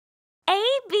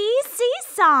ABC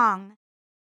song.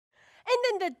 And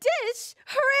then the dish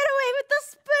ran away with the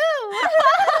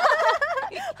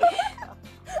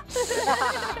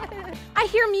spoon. I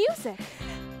hear music.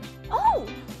 Oh,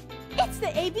 it's the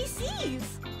ABCs.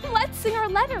 Let's sing our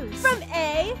letters. From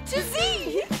A to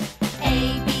Z.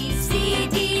 A, B, C,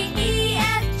 D, E,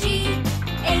 F, G,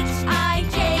 H, I,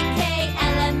 J, K,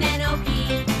 L, M, N, O,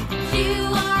 P, Q,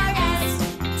 R, S,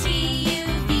 T, U,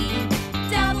 V,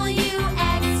 W,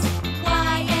 X,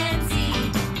 Y, and Z.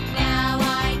 Now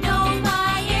I know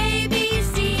my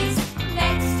ABCs.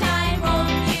 Next time,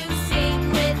 won't you sing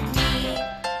with me?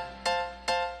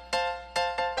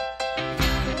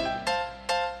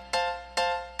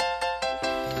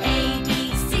 A, B,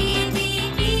 C, D,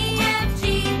 E, F, G,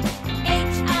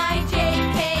 H, I, J,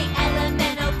 K, L, M,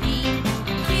 N, O, P,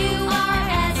 Q, R,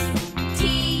 S, T,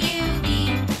 U, V,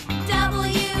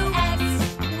 W, X,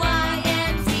 Y,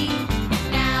 and Z.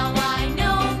 Now I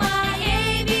know my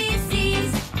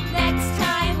ABCs. Next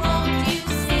time, won't you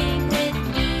sing with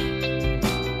me?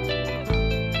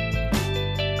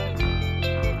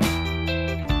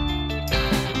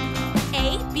 A,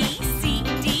 B, C,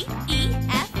 D, E,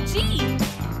 F, G,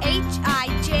 H, I,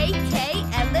 J, K,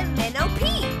 L, M, N, O, P,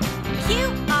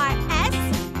 Q, R, S,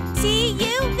 T,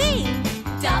 U, V,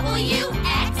 W,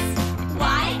 X,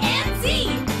 Y, and Z.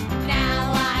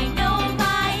 Now I know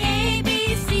my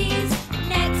ABCs.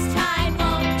 Next time,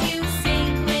 won't you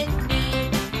sing with me?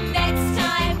 Next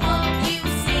time, won't you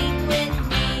sing with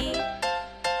me?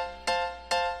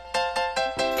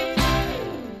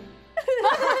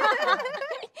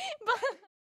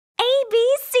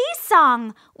 ABC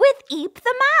song with Eep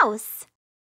the Mouse.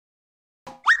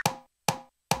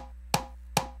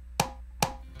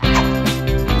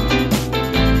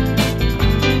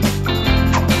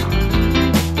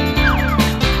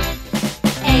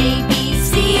 A, B,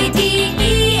 C, D,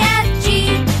 E, F, G,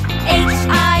 H,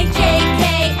 I, J, K,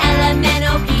 L, M, N,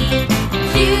 O, P,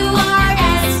 Q, R,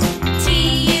 S, T,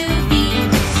 U, V,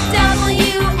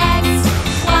 W, X,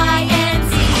 Y, and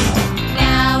Z.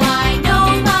 Now I know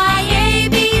my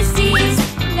ABCs.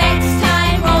 Next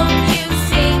time, won't you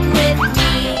sing with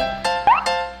me?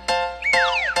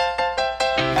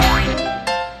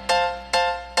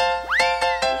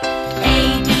 A,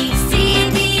 B, C, D,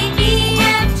 E,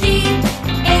 F, G,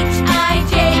 H, I,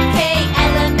 J, K,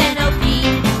 L, M, N, O, P,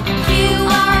 Q,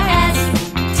 R, S,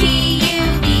 T, U,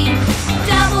 V,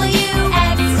 W,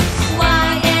 X,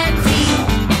 Y, and Z.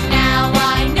 Now I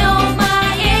know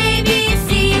my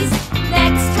ABCs.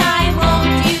 Next time,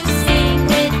 won't you sing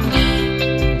with me?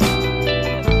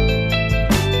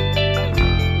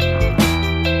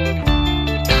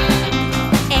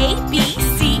 A, B,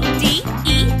 C, D, E,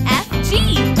 F, G,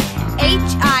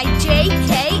 H, I, J,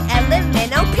 K, L, M,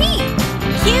 N, O, P,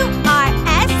 Q, R,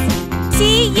 S, T,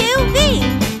 U, V,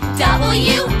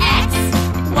 W, X,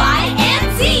 Y,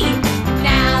 and Z.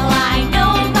 Now I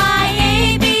know my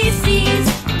ABCs.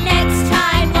 Next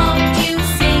time, won't you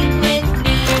sing with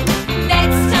me?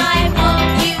 Next time,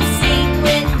 won't you sing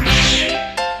with me?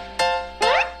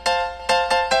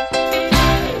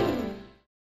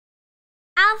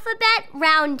 Alphabet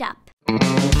Roundup.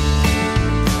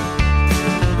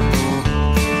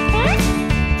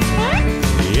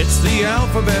 It's the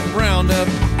alphabet roundup.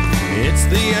 It's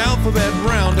the alphabet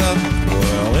roundup.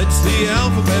 Well, it's the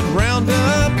alphabet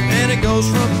roundup, and it goes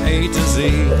from A to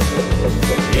Z.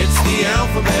 It's the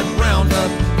alphabet roundup.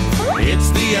 It's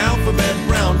the alphabet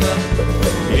roundup.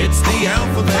 It's the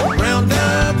alphabet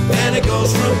roundup, and it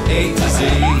goes from A to Z.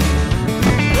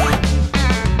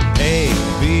 A,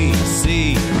 B,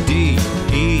 C, D,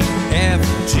 E, F,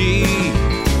 G,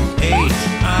 H,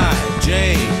 I,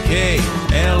 J, K,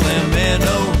 L, M, N,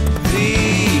 O,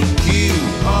 P, Q,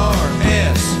 R,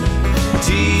 S, T,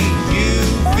 U,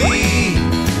 V,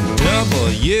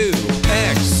 W,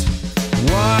 X,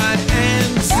 Y,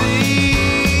 and Z.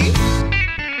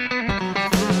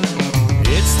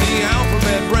 It's the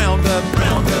alphabet roundup,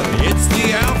 roundup. It's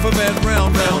the alphabet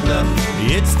roundup.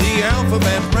 It's the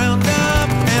alphabet roundup,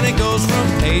 and it goes from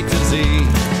A to Z.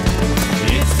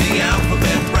 It's the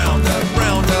alphabet roundup,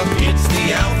 roundup. It's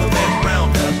the alphabet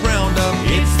roundup, roundup.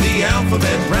 It's the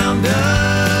alphabet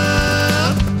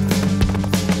roundup,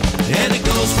 and it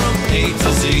goes from A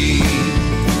to Z.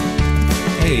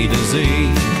 A to Z.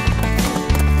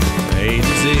 A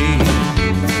to Z.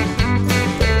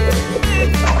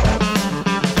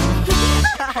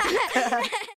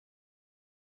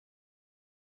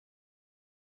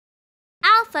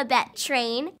 Alphabet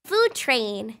train, food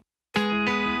train.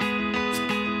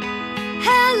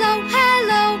 Hello,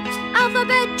 hello,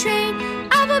 alphabet train,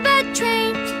 alphabet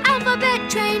train, alphabet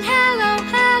train. Hello,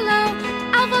 hello,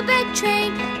 alphabet alphabet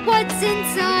train, what's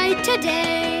inside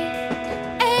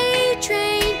today? A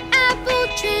train, apple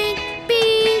train,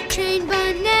 B train,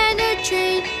 banana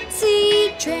train,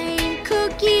 C train,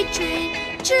 cookie train,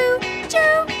 choo,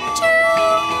 choo,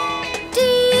 choo.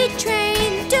 D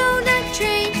train, donut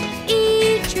train,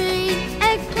 E train,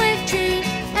 eggplant train,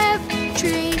 F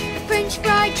train, French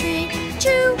fry train,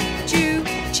 choo, choo,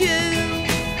 choo.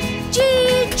 G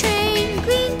train,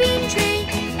 green bean train,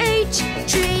 H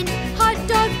train, hot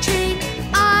dog train,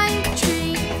 I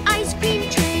train, ice cream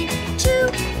train, choo,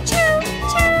 choo,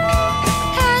 choo.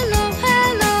 Hello,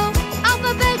 hello,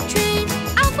 alphabet train,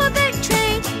 alphabet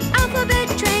train, alphabet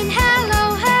train.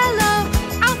 Hello, hello,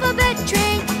 alphabet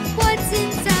train, what's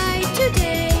inside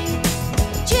today?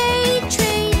 J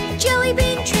train, jelly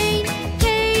bean train,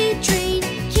 K train,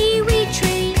 kiwi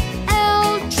train,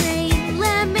 L train,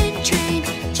 lemon train,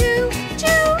 choo,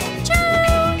 choo,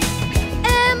 choo.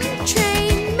 M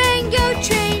train, mango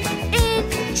train, N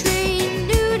train,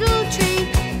 noodle train,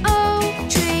 O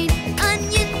train,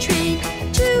 onion train,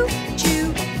 choo,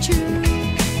 choo, choo.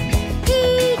 P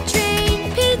train,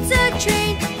 pizza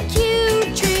train, Q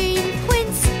train,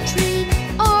 quince train,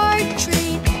 R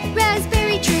train,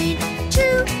 raspberry train,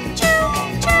 choo, choo,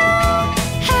 choo.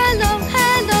 Hello,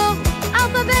 hello,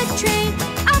 alphabet train,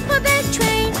 alphabet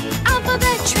train,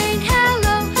 alphabet train.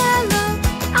 Hello, hello,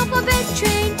 alphabet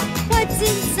train, what's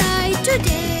inside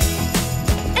today?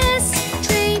 S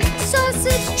train,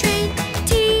 sausage train, T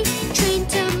train,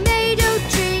 tomato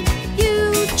train, U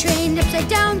train, upside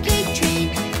down cake train,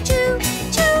 choo,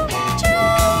 choo, choo.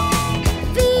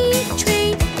 V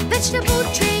train, vegetable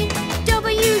train,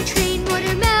 W train,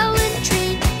 watermelon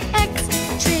train, X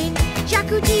train,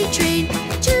 jacuzzi train,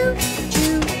 choo,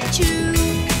 choo, choo.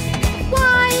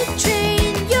 Y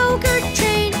train, yogurt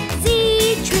train, Z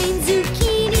train,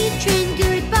 zucchini train,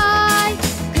 goodbye,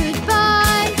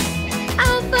 goodbye,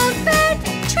 alphabet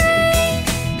train.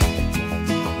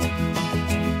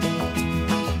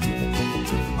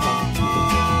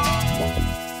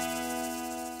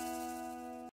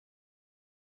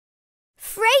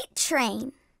 Freight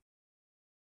train.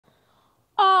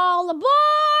 All aboard!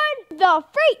 The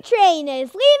freight train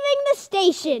is leaving the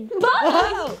station.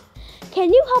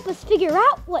 Can you help us figure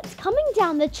out what's coming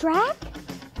down the track?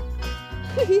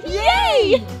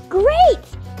 Yay! Great!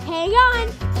 Hang on.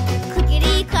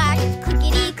 Clickety clack,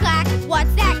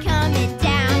 what's that coming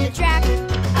down the track?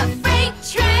 A freight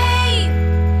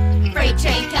train! Freight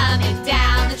train coming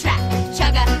down the track.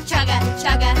 Chugga, chugga,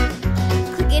 chugga.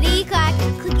 Clickety clack,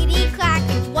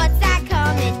 what's that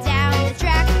coming down the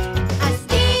track? A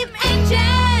steam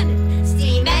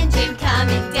engine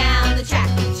coming down the track.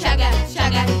 Chugga,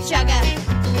 chugga, chugga.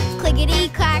 Clickety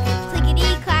clack,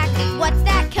 what's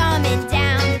that coming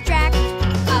down the track? A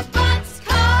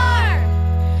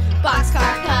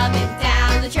boxcar coming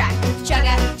down the track.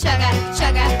 Chugga, chugga,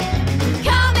 chugga.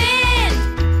 Coming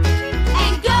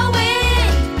and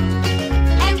going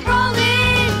and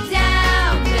rolling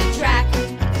down the track.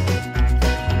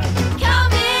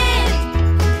 Coming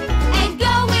and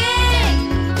going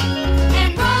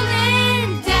and rolling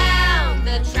down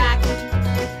the track.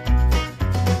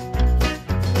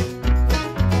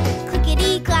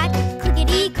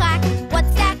 Clickety clack,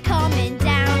 what's that coming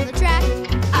down the track?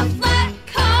 A flat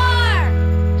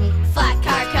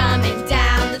car coming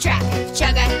down the track.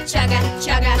 Chugga, chugga,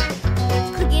 chugga.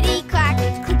 Clickety clack,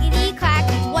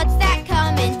 what's that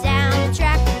coming down the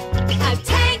track? A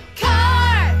tank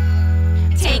car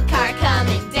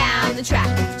coming down the track.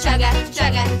 Chugga,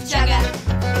 chugga, chugga.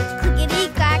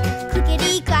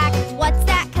 Clickety clack, what's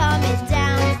that coming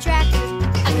down the track?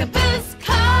 A caboose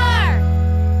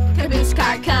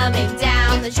car coming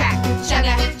down the track.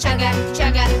 Chugga, chugga,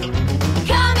 chugga.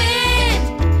 Coming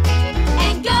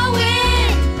and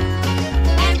going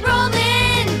and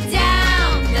rolling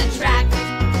down the track.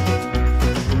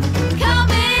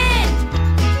 Coming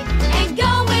and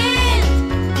going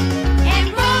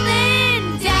and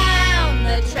rolling down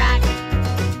the track.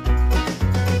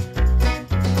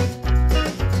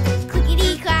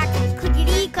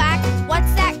 Clickety clack,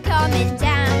 what's that coming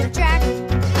down the track?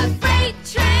 A freight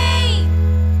train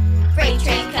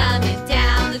coming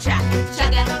down the track.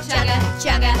 Chugga, chugga,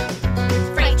 chugga.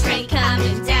 Freight train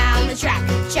coming down the track.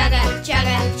 Chugga,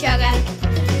 chugga, chugga.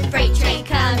 Freight train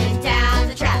coming down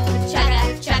the track. Chugga,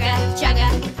 chugga, chugga.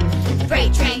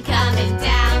 Freight train coming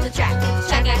down the track.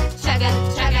 Chugga, chugga,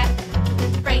 chugga.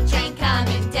 Freight train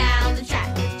coming down the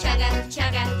track. Chugga,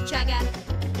 chugga, chugga.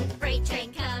 Freight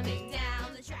train coming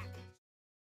down the track.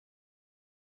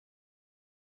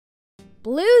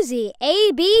 Bluesy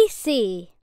ABC.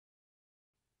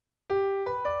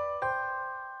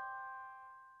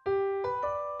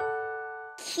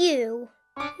 Q.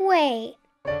 Wait.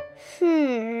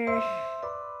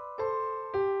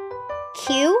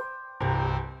 Q?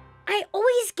 I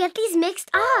always get these mixed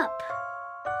up.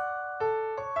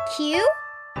 Q?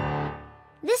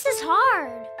 This is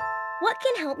hard. What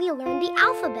can help me learn the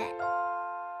alphabet?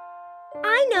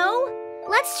 I know.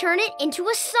 Let's turn it into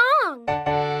a song.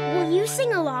 Will you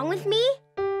sing along with me?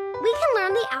 We can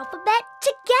learn the alphabet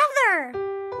together.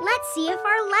 Let's see if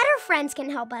our letter friends can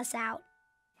help us out.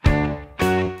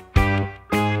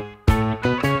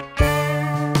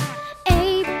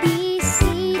 A, B, C,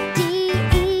 D,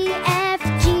 E, F,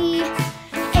 G,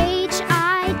 H,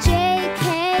 I, J, K,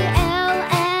 L,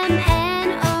 M, N,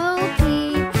 O, P,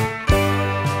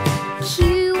 Q,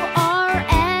 R,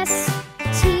 S,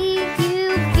 T, U,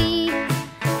 V,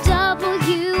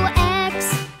 W, X,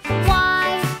 Y,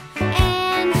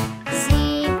 and Z.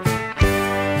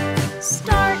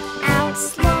 Start out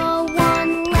slow,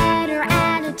 one letter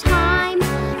at a time.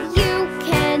 You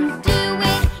can do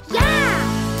it, yeah!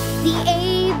 The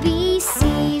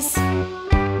ABCs.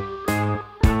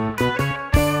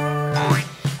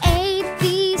 A,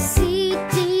 B, C,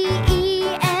 D, E,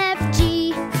 F, G,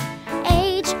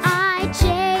 H, I, J,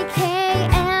 K,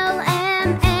 L,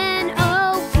 M, N, O,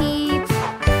 P,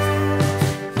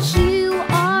 Q,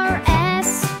 R, S,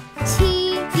 T,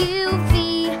 U, V,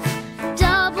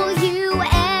 W,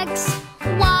 X,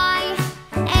 Y,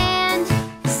 and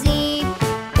Z.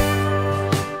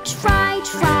 Try,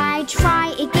 try, try,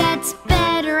 it gets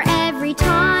better every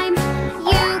time.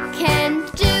 You can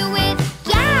do it,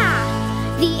 yeah!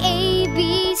 The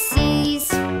ABCs.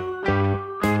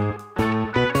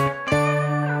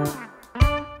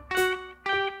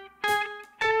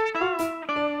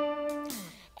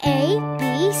 A, B,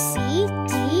 C,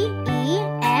 D, E,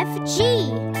 F, G,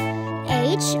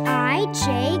 H, I, J,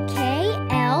 K,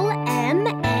 L, M,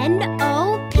 N,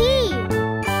 O, P,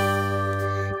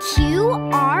 Q,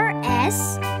 R,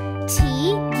 S, T,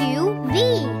 U, V,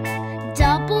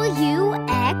 W,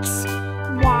 X,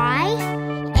 Y,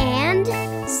 and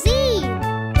Z.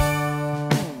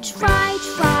 Try,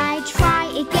 try, try,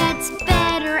 it gets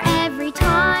better every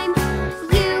time.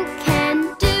 You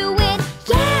can do it,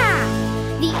 yeah!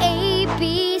 The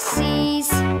ABCs.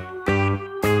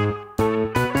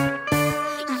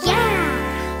 Yeah!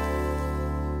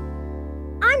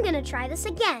 I'm gonna try this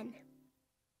again.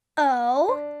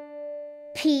 O,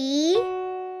 P,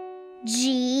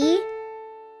 G,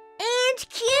 and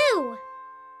Q.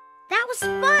 That was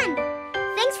fun.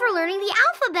 Thanks for learning the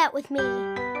alphabet with me.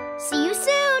 See you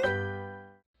soon.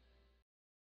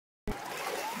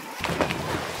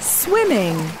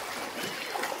 Swimming.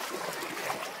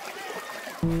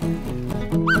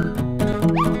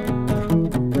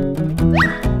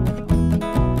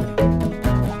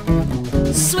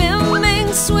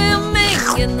 Swimming, swimming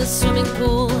in the swimming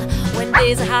pool. When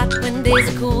days are hot, when days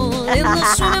are cool. In the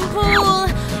swimming pool,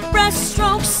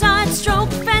 breaststroke, side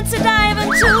stroke, fancy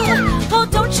diving too. Oh,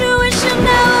 don't you wish you never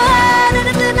had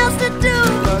anything else to do?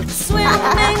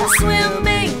 Swimming,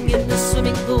 swimming in the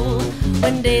swimming pool.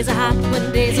 When days are hot,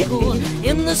 when days are cool.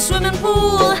 In the swimming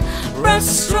pool,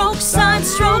 breaststroke, side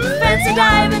stroke, fancy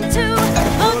diving too.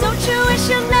 Oh, don't you wish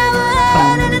you never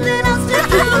had anything else to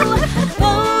do?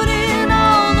 Floating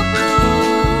on the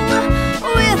blue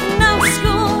with no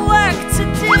schoolwork to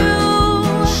do.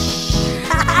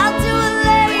 I'll do a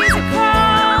lazy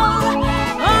crawl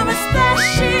or a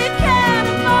splashy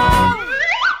cannonball.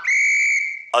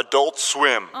 Adult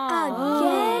Swim.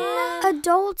 Again?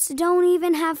 Adults don't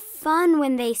even have fun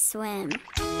when they swim.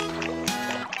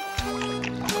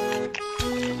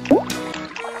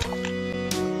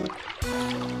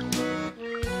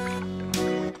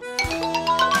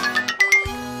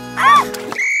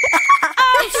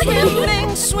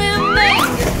 Swimming, swimming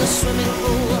in the swimming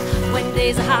pool. When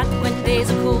days are hot, when days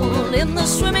are cool. In the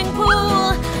swimming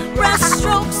pool,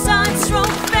 breaststroke, side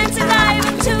stroke, fancy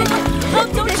diving too. Oh,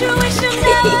 don't you wish you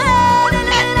never had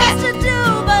anything else to do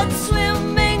but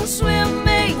swimming,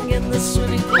 swimming in the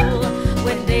swimming pool.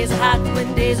 When days are hot,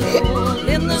 when days are cool.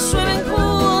 In the swimming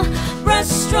pool,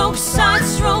 breaststroke, side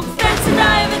stroke, fancy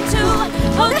diving too.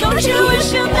 Oh, don't you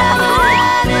wish you never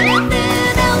had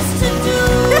anything else to do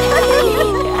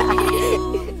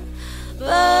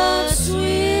but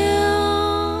swim?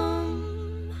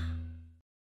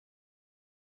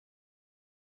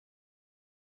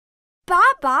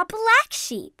 Baba Black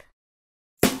Sheep.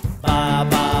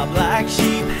 Baba Black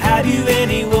Sheep, have you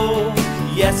any wool?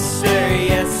 Yes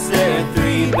sir,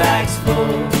 3 bags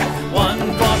full. One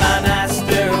for my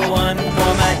master, one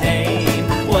for my dame,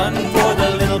 one for the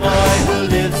little boy who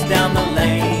lives down the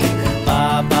lane.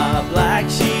 Baba Black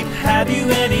Sheep, have you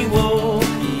any wool?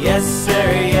 Yes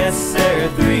sir,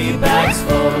 3 bags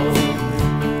full.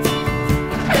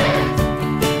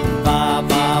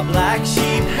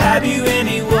 have you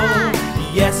any wool?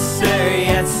 Yes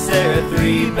sir,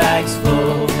 3 bags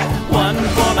full. One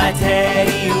for my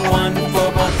Teddy, one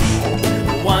for Bucky,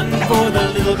 one for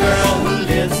the little girl who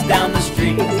lives down the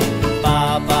street.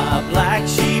 Baba, black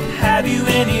sheep, have you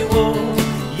any wool?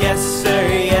 Yes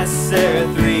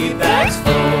sir, 3 bags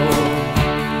full.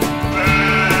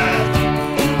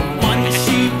 1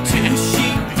 sheep, 2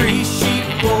 sheep, 3 sheep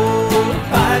more.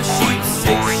 5 sheep,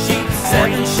 6 sheep,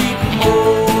 7 sheep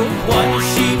more. 1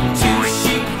 sheep, 2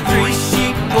 sheep, 3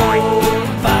 sheep more.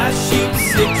 5 sheep,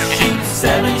 6 sheep,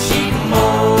 7 sheep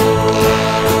more.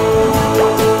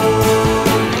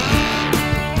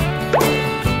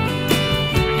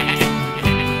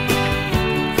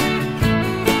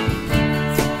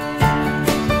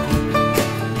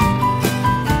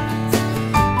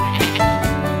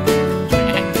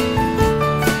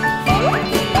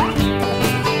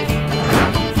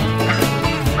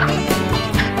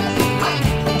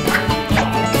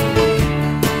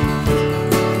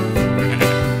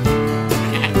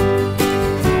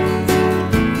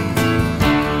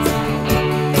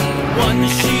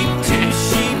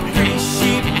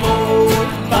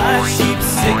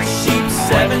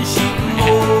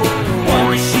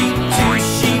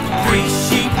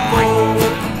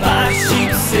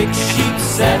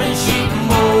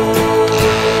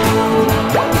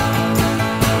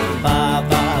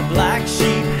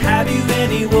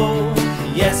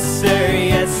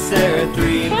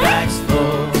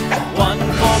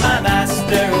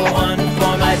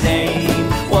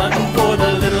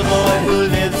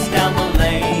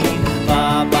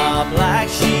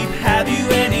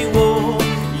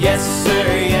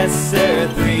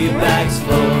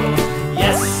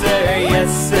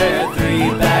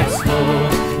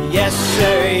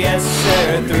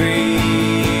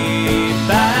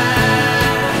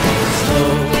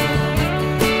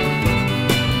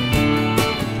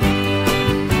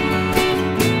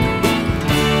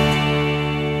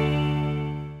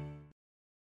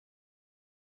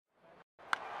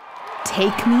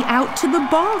 Take me out to the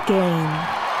ball game.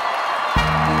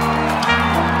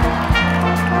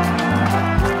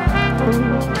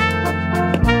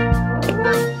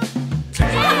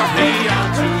 Take me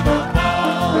out to the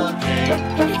ball game.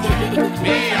 Take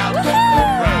me out to the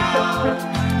crowd.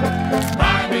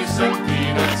 Buy me some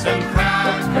peanuts and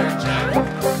Cracker Jack.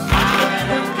 I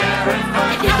don't care if I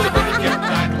never get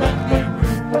back. Let me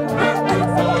root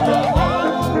for the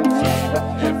home team.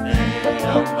 If they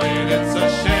don't win, it's a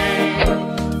shame.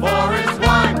 For it's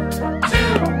 1,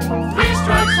 2, 3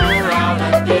 strikes, we're out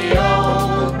at the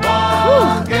old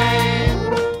ball game.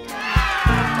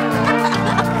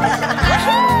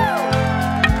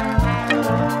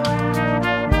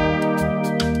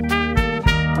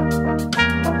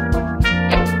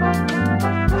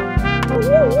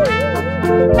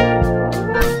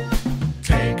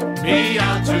 Take me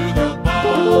out to the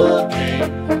ball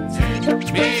game. Take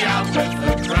me out with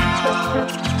the crowd.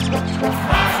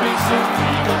 Buy me some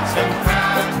peanuts and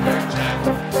Cracker Jack.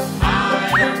 I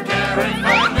don't care if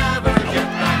I never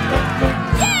get back. Root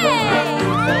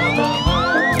for the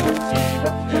home team.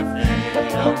 If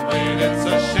they don't win, it's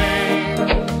a shame.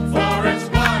 For it's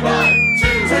 1, 2, 3 strikes, we're out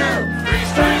of the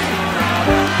old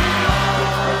ball game.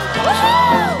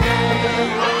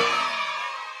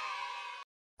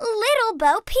 Little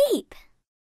Bo Peep.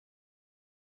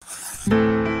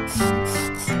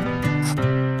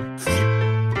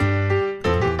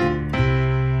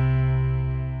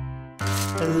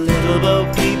 Little Bo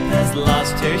Peep has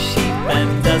lost her sheep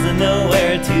and doesn't know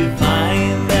where to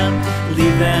find them.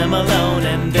 Leave them alone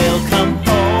and they'll come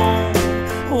home,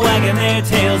 wagging their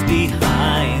tails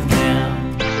behind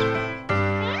them.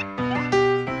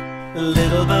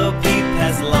 Little Bo Peep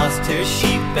has lost her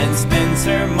sheep and spends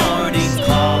her morning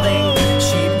calling.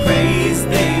 She prays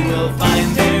they will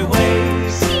find their way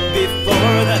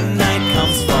before the night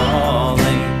comes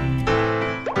falling.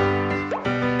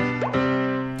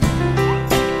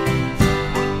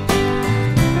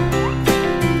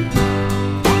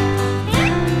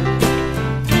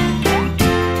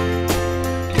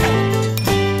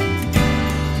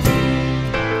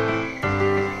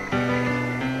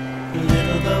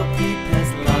 Little Bo Peep has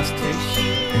lost her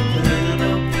sheep. Little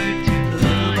Bo Peep,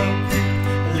 little Bo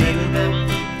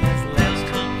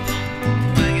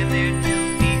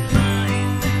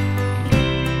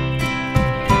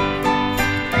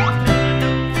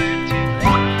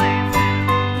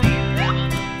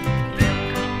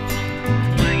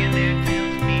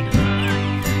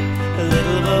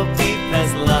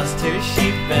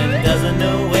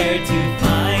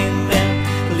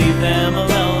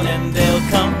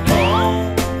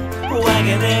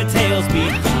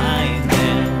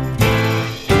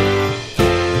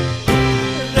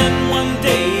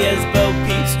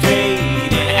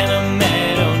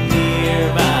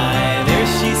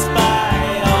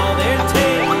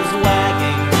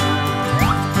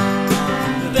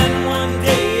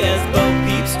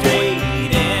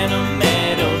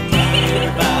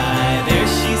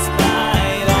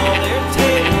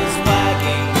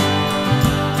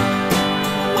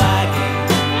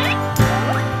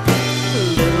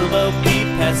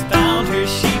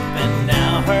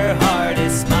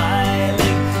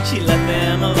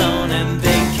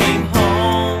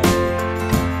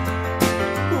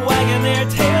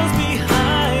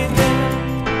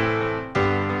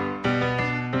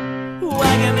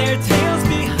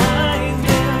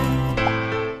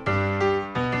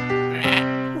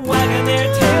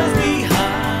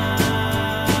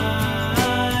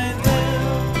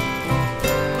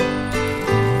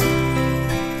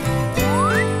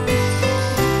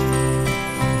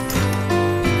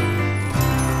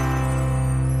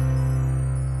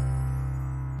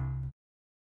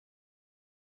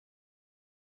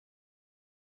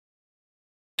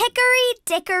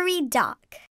Hickory-dickory-dock.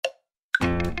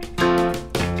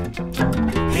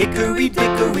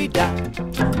 Hickory-dickory-dock,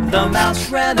 the mouse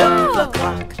ran up the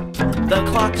clock. The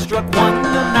clock struck one,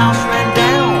 the mouse ran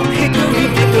down.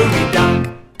 Hickory-dickory-dock,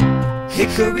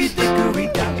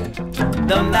 hickory-dickory-dock,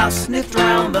 the mouse sniffed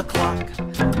round the clock.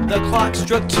 The clock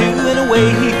struck two and away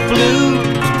he flew.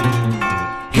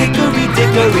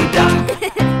 Hickory-dickory-dock,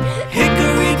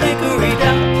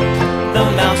 hickory-dickory-dock, the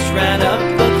mouse ran up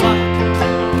the clock.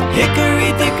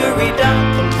 Hickory-dickory-dock,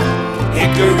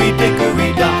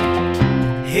 hickory-dickory-dock,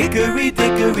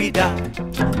 hickory-dickory-dock,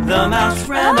 the mouse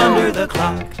ran under the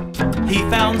clock. He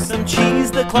found some cheese,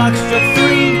 the clock struck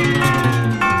three.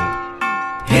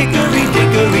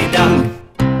 Hickory-dickory-dock,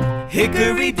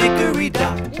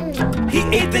 hickory-dickory-dock, he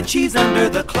ate the cheese under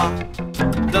the clock.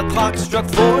 The clock struck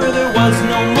four, there was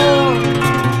no more.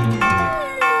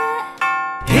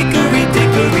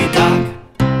 Hickory-dickory-dock.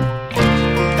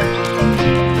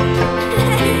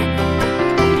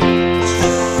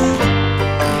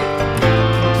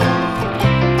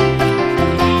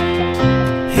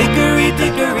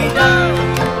 Hickory-dickory-dock,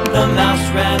 the mouse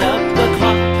ran up the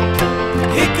clock.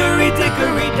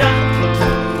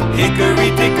 Hickory-dickory-dock,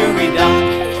 hickory-dickory-dock,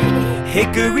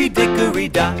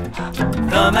 hickory-dickory-dock,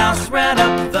 the mouse ran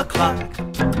up the clock.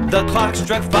 The clock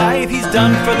struck five, he's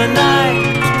done for the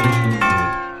night.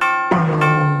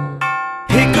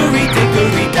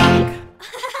 Hickory-dickory-dock.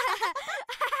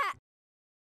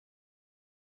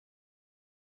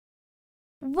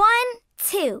 1,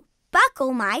 2,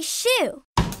 buckle my shoe.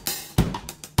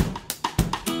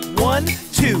 1,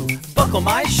 2, buckle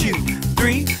my shoe.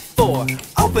 3, 4,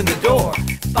 open the door.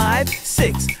 5,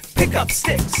 6, pick up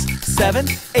sticks. 7,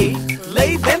 8,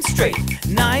 lay them straight.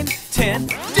 9, 10,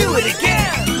 do it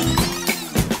again.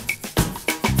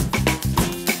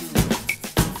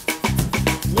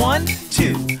 1,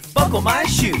 2, buckle my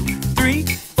shoe. 3,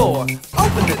 4,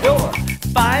 open the door.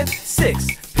 5, 6,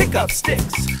 pick up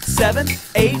sticks. 7,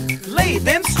 8, lay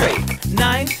them straight.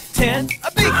 9, 10,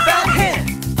 a big fat hen.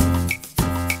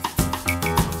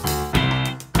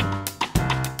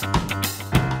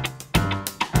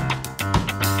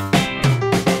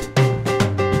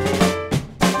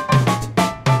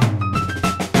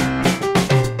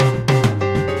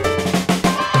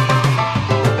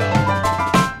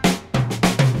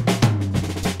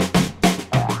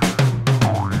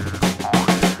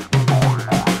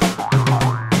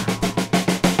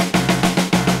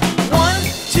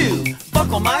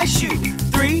 My shoe.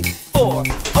 3, 4,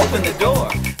 open the door.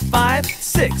 5,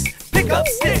 6, pick up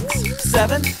sticks.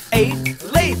 7, 8,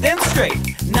 lay them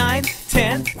straight. 9,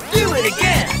 10, do it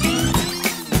again.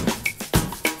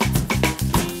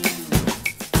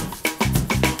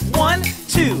 1,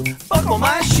 2, buckle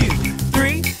my shoe.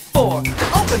 3, 4,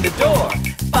 open the door.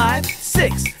 5,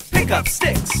 6, pick up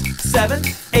sticks. 7,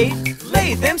 8,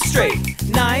 lay them straight.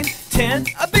 9, 10,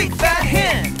 a big fat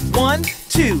hen. 1,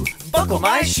 2, buckle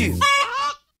my shoe.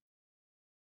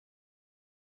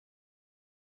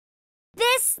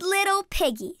 This little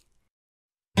piggy.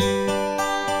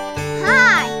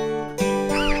 Hi!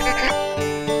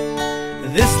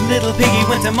 This little piggy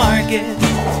went to market.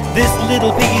 This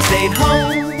little piggy stayed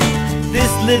home. This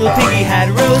little piggy had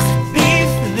roast beef.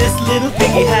 This little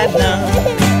piggy had none.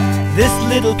 This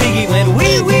little piggy went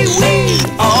wee, wee, wee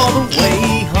all the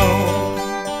way home.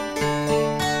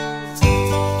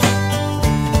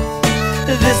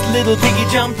 This little piggy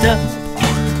jumped up.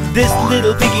 This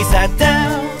little piggy sat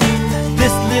down.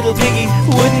 This little piggy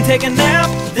wouldn't take a nap.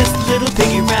 This little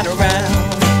piggy ran around.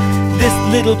 This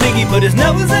little piggy put his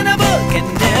nose in a book and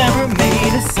never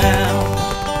made a sound.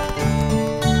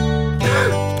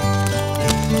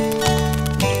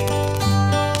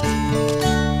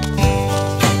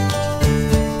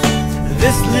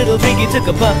 This little piggy took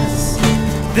a bus.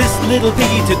 This little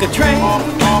piggy took a train.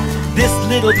 This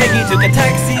little piggy took a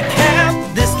taxi cab.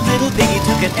 This little piggy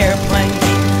took an airplane.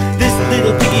 This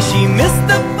little piggy, she missed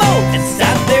the boat and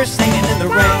sat there singing in the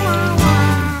rain.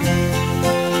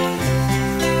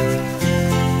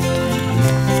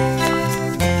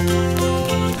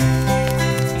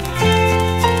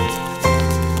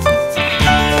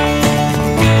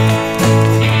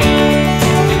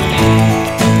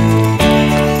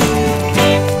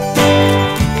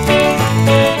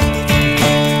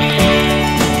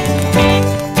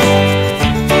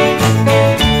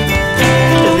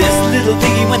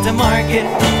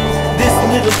 This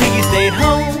little piggy stayed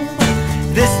home.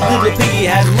 This little piggy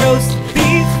had roast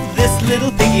beef. This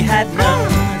little piggy had none.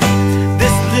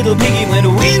 This little piggy went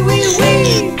wee, wee,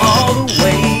 wee all the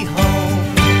way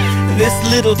home. This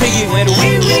little piggy went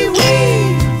wee, wee,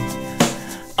 wee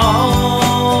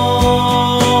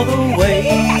all the way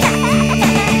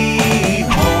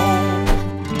home.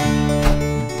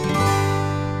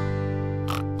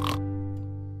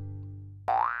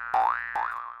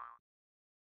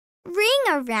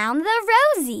 around the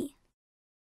rosy.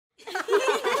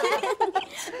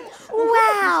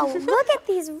 Wow, look at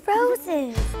these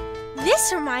roses.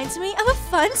 This reminds me of a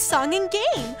fun song and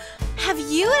game. Have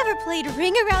you ever played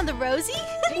Ring Around the Rosie?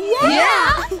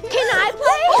 Yeah. Can I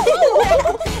play?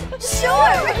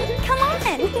 Sure. Come on.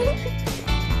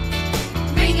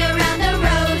 Ring around the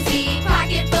rosy,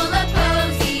 pocket full of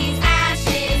posies.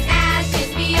 Ashes,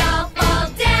 ashes, we all fall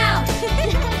down.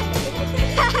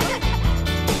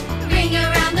 Ring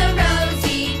around the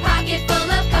rosy, pocket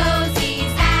full of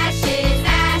posies. Ashes,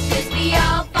 ashes, we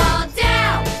all fall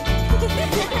down.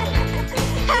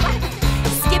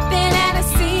 Skipping and a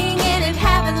singing and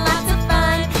having lots of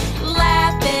fun.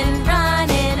 Laughing,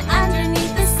 running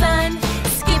underneath the sun.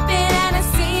 Skipping and a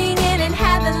singing and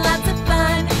having lots of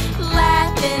fun.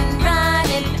 Laughing,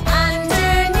 running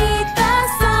underneath the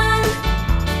sun.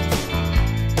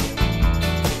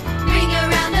 Ring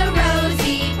around the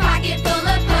rosy, pocket full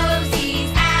of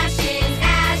posies. Ashes,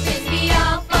 ashes, we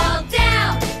all fall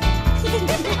down.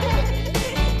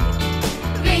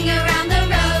 Ring around the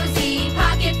rosy,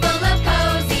 pocket full of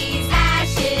posies.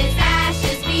 Ashes,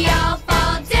 ashes, we all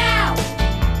fall down.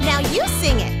 Now you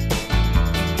sing it.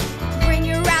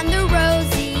 Ring around the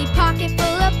rosy, pocket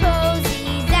full of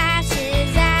posies.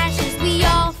 Ashes, ashes, we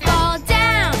all fall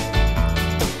down.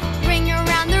 Ring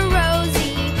around the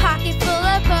rosy, pocket full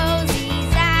of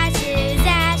posies. Ashes,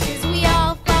 ashes, we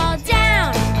all fall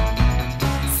down.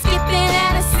 Skipping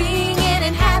and a singing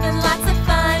and having lots of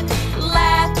fun.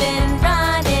 Laughing,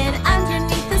 running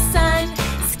underneath the sun.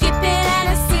 Skipping and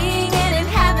a singing and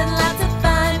having lots of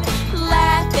fun.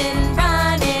 Laughing,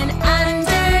 running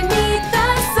underneath the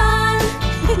sun.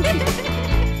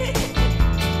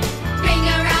 Ring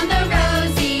around the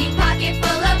rosy, pocket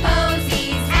full of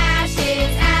posies.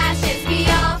 Ashes, ashes, we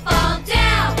all fall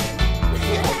down.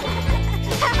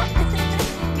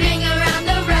 Ring around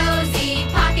the rosy,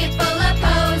 pocket full of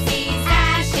posies.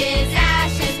 Ashes,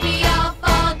 ashes, we all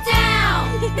fall down.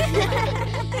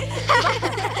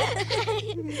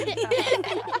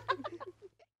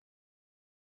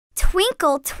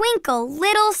 Twinkle, twinkle,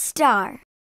 little star.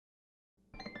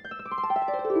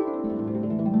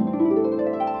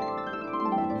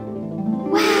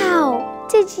 Wow,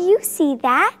 did you see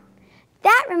that?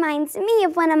 That reminds me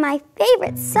of one of my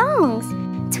favorite songs,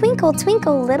 Twinkle,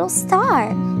 Twinkle, Little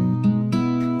Star.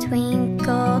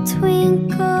 Twinkle,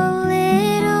 twinkle,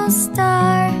 little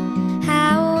star,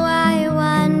 how I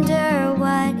wonder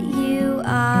what you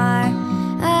are.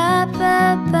 Up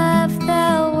above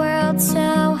the world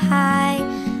so high,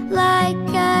 like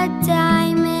a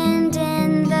diamond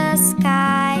in the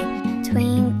sky.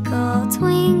 Twinkle,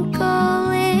 twinkle,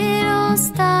 little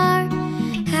star,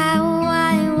 how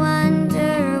I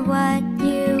wonder what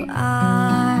you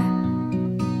are.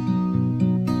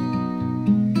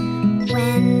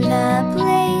 When the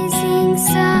blazing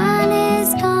sun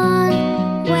is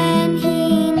gone, when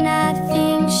he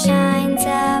nothing shines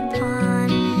upon,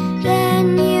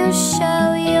 then you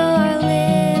show your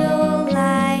little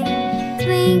light.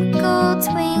 Twinkle,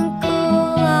 twinkle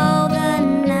all the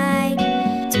night.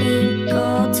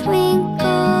 Twinkle,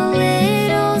 twinkle,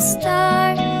 little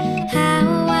star, how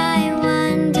I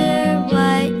wonder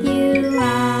what you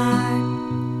are.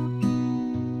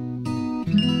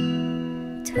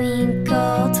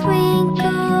 Twinkle,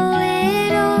 twinkle,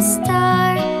 little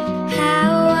star,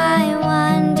 how I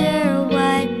wonder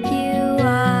what you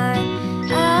are.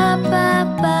 Up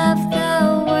above the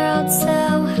world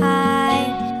so high,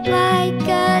 like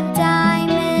a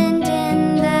diamond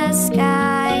in the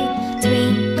sky.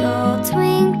 Twinkle,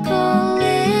 twinkle,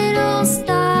 little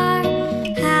star,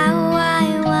 how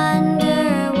I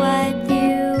wonder what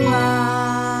you are.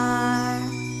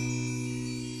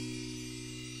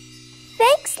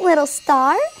 Thanks, little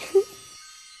star.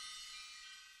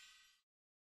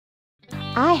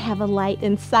 I have a light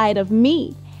inside of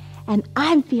me, and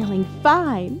I'm feeling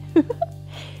fine.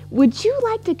 Would you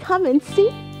like to come and see?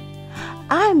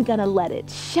 I'm gonna let it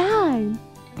shine.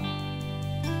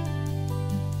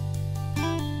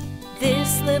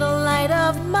 This little light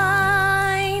of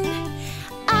mine,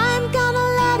 I'm gonna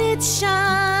let it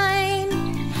shine.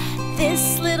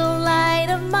 This little light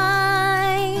of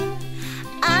mine,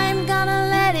 I'm gonna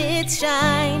let it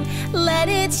shine. Let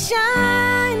it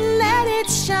shine, let it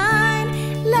shine,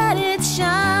 let it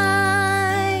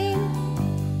shine.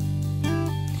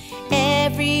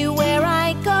 Everywhere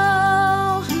I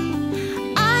go,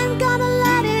 I'm gonna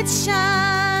let it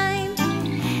shine.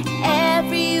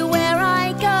 Everywhere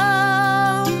I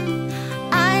go,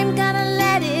 I'm gonna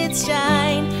let it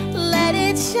shine. Let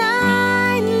it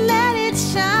shine, let it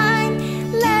shine,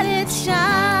 let it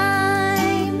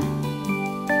shine.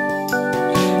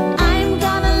 I'm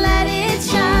gonna let it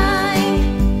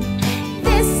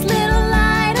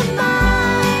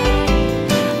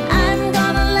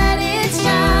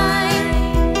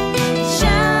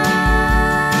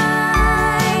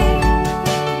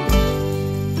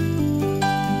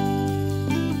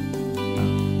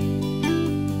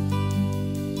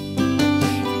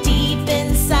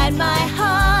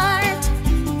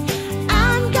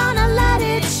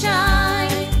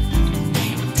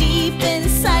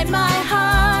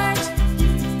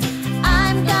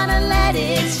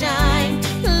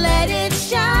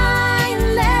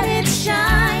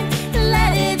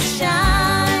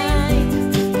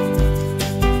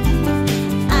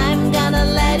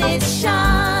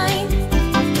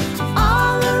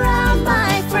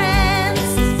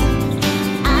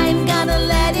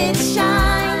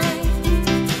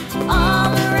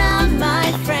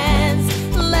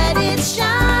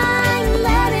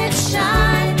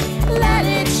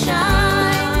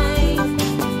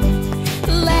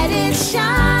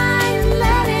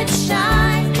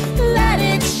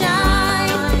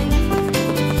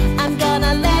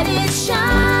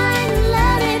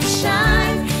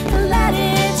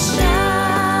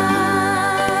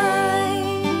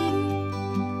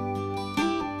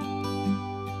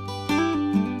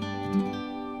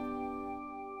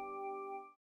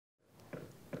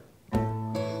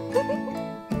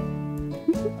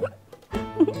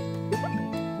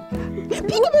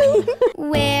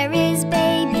Where is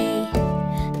baby?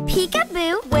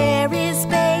 Peekaboo. Where is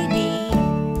baby?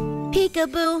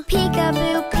 Peekaboo.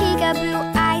 Peekaboo,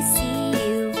 peekaboo, I see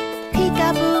you.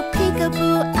 Peekaboo,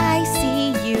 peekaboo, I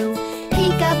see you.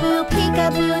 Peekaboo,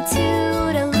 peekaboo,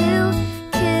 toodaloo.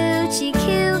 Coochie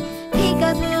coo.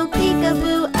 Peekaboo,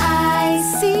 peekaboo, I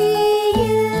see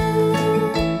you.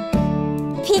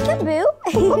 Peekaboo?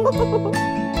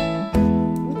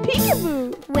 Peekaboo.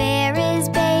 Where is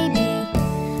baby?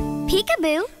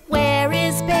 Peekaboo. Where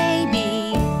is baby?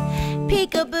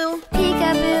 Peekaboo.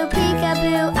 Peekaboo,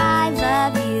 peekaboo, I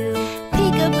love you.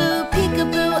 Peekaboo,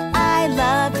 peekaboo, I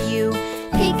love you.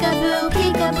 Peekaboo,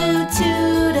 peekaboo,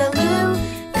 toodaloo.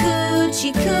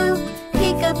 Coochie coo.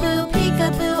 Peekaboo,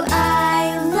 peekaboo, I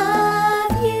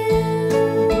love you.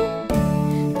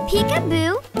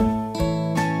 Peekaboo?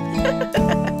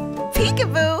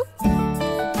 Peekaboo.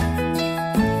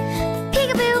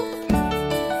 Peekaboo.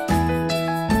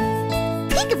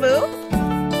 Peekaboo.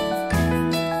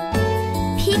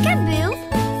 Peekaboo?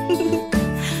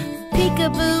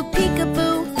 Peekaboo,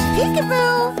 peekaboo,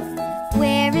 peekaboo.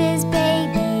 Where is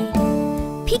baby?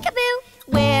 Peekaboo.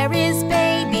 Where is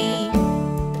baby?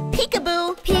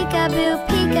 Peekaboo. Peekaboo,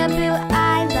 peekaboo,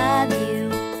 I love you.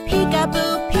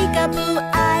 Peekaboo, peekaboo,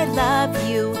 I love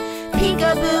you.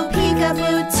 Peekaboo,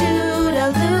 peekaboo,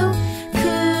 toodaloo.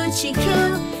 Coochie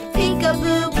coo.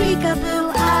 Peekaboo,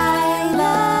 peekaboo, I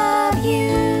love you.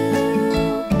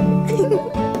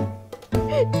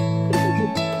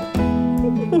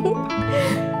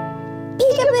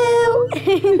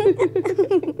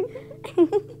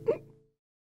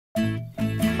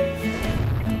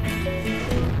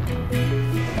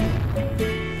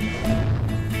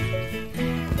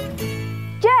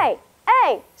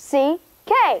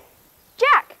 J-A-C-K.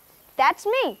 Jack, that's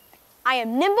me. I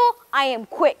am nimble, I am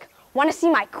quick. Want to see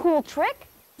my cool trick?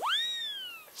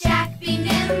 Jack be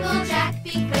nimble, Jack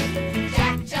be quick.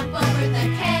 Jack jump over the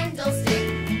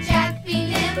candlestick. Jack be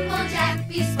nimble, Jack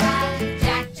be spry.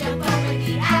 Jack jump over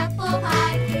the apple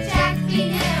pie. Jack be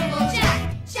nimble, Jack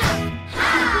jump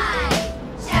high.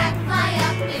 Jack fly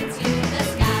up into the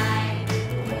sky.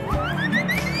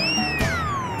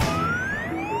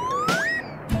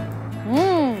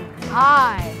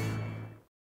 Hi.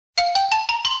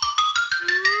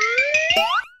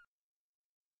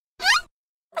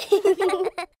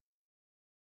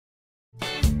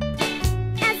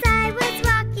 As I was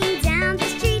walking down the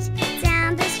street,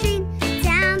 down the street,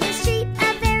 down the street,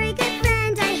 a very good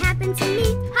friend I happened to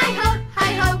meet. Hi ho,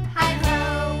 hi ho, hi ho.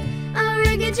 Oh,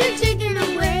 rig-a-jig chicken,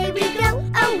 away we go,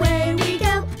 away we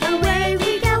go, away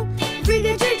we go.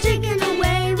 Rig-a-jig chicken,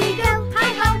 away we go.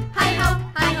 Hi ho, hi ho,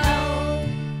 hi ho.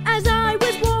 As I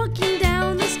was walking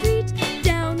down the street,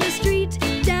 down the street,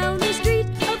 down the street,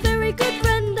 a very good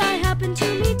friend I happened to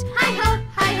meet. Hi ho,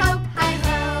 hi ho, hi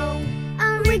ho.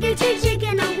 Oh, rig-a-jig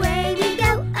chicken, away we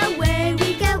go, away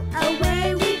we go,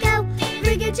 away we go.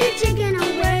 Rig-a-jig chicken,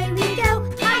 away we go.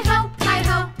 Hi ho, hi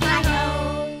ho, hi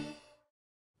ho.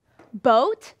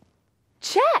 Boat?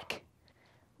 Check.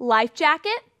 Life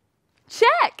jacket?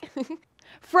 Check.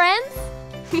 Friends?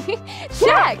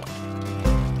 Check.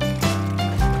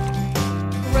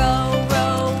 Row,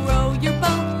 row, row your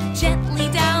boat gently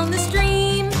down the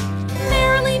stream.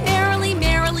 Merrily, merrily,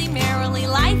 merrily, merrily,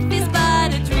 life is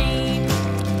but a dream.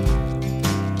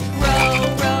 Row,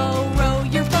 row, row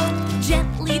your boat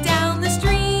gently down the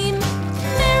stream.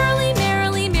 Merrily,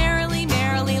 merrily, merrily,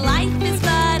 merrily, life is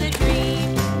but a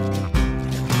dream.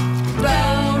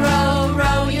 Row, row,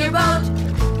 row your boat.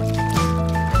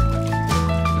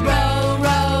 Row,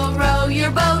 row, row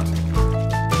your boat.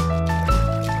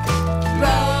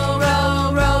 Row,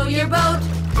 row, row your boat.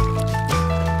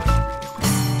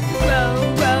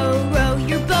 Row, row, row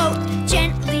your boat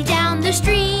gently down the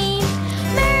stream.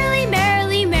 Merrily,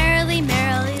 merrily, merrily,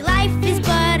 merrily, life is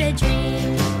but a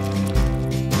dream.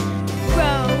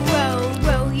 Row, row,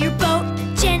 row your boat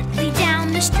gently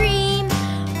down the stream.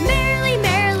 Merrily,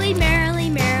 merrily, merrily,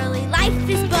 merrily, life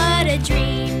is but a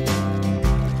dream.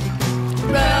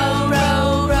 Row,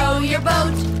 row, row your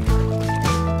boat.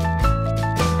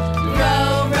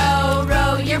 Row, row,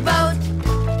 row your boat.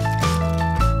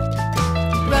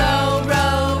 Row,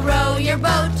 row, row your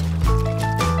boat.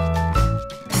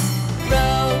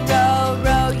 Row, row,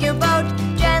 row your boat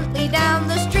gently down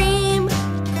the stream.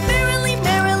 Merrily,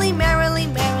 merrily, merrily,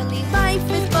 merrily,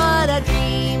 life is but a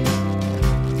dream.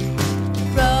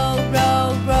 Row,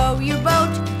 row, row your boat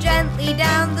gently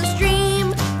down the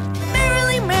stream.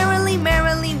 Merrily, merrily,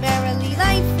 merrily, merrily,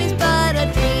 life is but a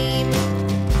dream.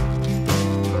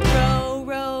 Row,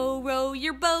 row, row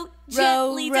your boat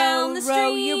gently down the stream.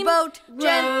 Row your boat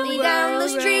gently down the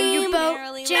stream. Your boat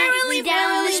gently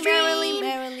down the stream.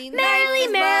 Merrily,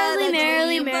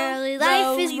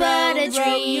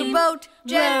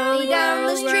 Gently down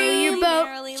the stream, your boat.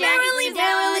 Merrily, merrily,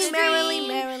 merrily,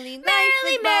 merrily,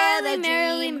 merrily, merrily,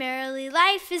 merrily, merrily,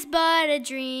 life is but a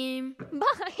dream.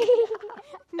 Bye.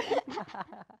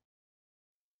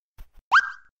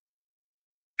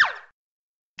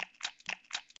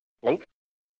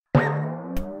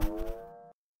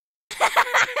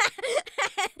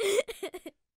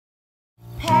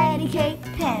 Patty cake,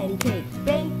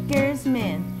 baker's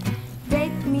man.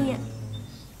 Bake me a...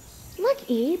 Look,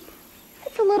 Eep.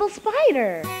 It's a little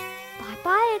spider.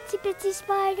 Bye-bye, itsy bitsy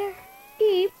spider.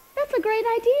 Eep, that's a great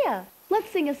idea. Let's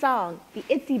sing a song, The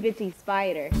Itsy Bitsy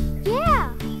Spider.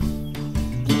 Yeah.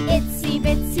 The itsy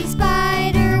bitsy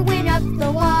spider went up the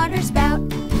water spout.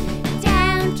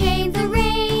 Down came the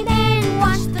rain and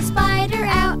washed the spider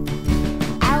out.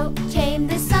 Out came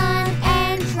the sun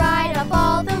and dried up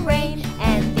all the rain.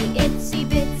 And the itsy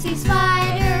bitsy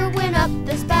spider went up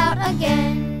the spout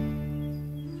again.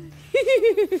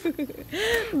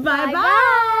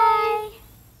 Bye-bye.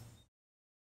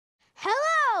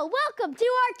 Hello, welcome to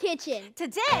our kitchen.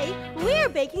 Today, we're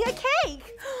baking a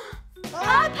cake.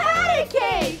 A patty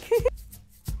cake!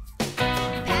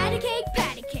 Patty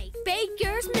cake,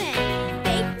 baker's man.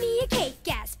 Bake me a cake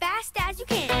as fast as you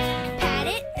can. Pat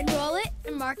it and roll it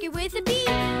and mark it with a B.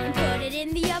 And put it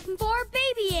in the oven for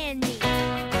baby and me.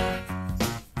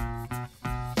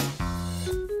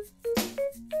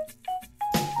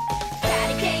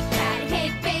 Patty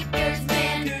cake, baker's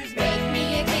man. Bake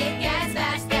me a cake as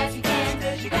fast as you can.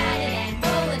 Pat it and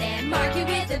roll it and mark it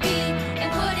with a B.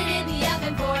 And put it in the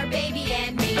oven for baby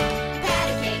and me.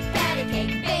 Patty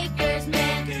cake, baker's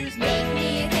man. Make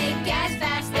me a cake as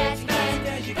fast as you can.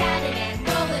 Pat it and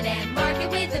roll it and mark it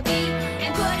with a B.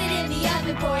 And put it in the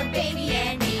oven for baby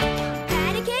and me.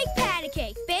 Patty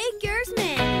cake, baker's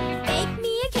man. Bake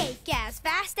me a cake as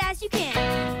fast as you can.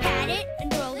 Pat it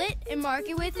and roll it and mark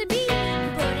it with a B.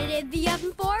 And put it in the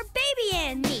oven for baby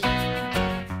and me.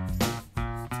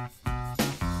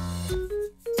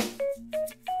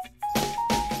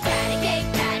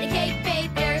 Patty cake,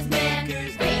 baker's man.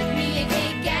 Bake me a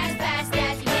cake as fast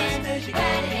as you can.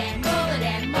 Pat it and roll it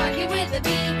and mark it with a B.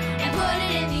 And put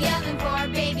it in the oven for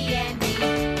baby and me.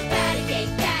 Patty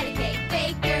cake,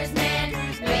 baker's man.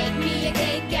 Bake me a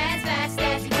cake as fast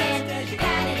as you can.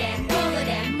 Pat it and roll it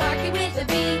and mark it with a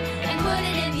B. And put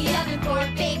it in the oven for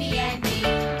baby and me.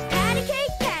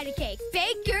 Patty cake,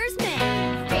 baker's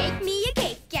man. Bake me a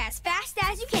cake as fast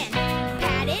as you can.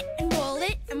 Pat it and roll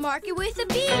it and mark it with a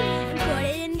B. And put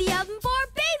it in the oven for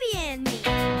baby and me.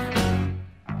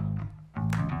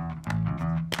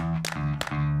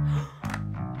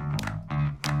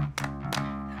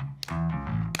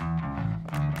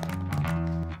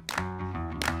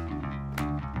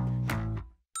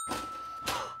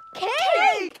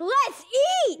 Cake! Let's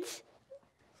eat!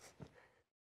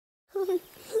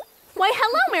 Why,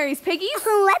 hello, Mary's Piggies.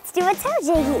 Let's do a toe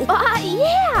jiggy.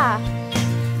 Yeah.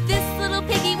 This little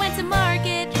piggy went to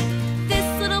market. This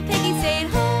little piggy stayed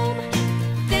home.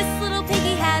 This little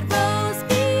piggy had roast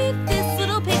beef. This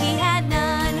little piggy had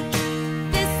none.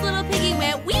 This little piggy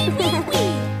went wee, wee,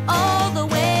 wee all the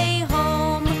way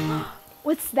home.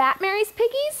 What's that, Mary's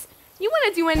Piggies? You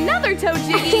want to do another toe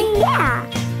jiggy? Yeah.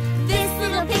 This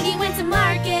little piggy went to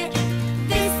market.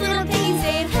 This little piggy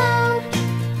stayed home.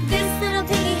 This little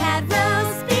piggy had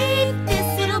roast beef.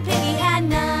 This little piggy had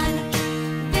none.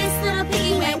 This little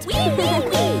piggy went wee, wee,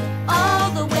 wee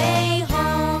all the way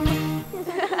home.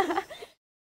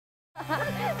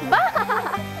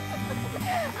 Bye.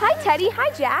 Hi, Teddy.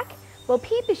 Hi, Jack. Well,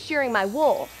 Peep is shearing my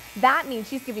wool. That means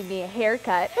she's giving me a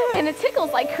haircut, and it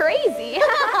tickles like crazy.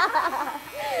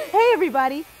 Hey,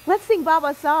 everybody. Let's sing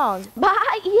Baba's song.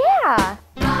 Bye. Yeah.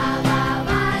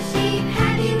 Sheep,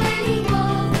 have you any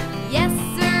wool? Yes,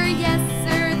 sir,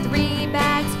 3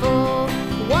 bags full.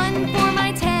 1 for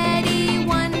my Teddy,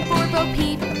 1 for Bo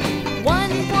Peep, 1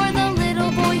 for the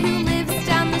little boy who lives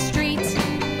down the street.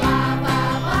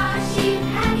 Sheep,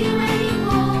 have you any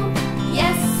wool?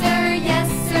 Yes, sir,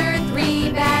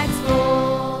 3 bags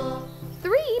full.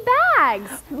 3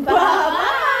 bags.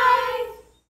 Bye-bye.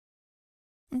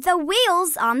 The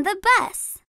wheels on the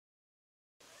bus.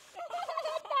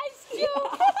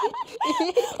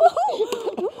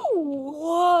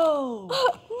 Whoa.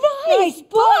 Nice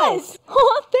bus.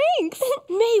 Oh, thanks.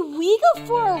 May we go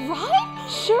for a ride?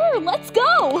 Sure, let's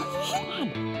go.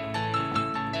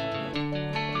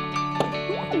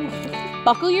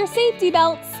 Buckle your safety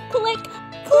belts. Click,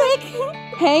 click.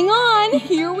 Hang on,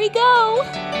 here we go.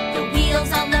 The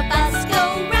wheels on the bus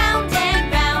go round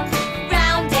and round,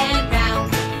 round and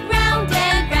round, round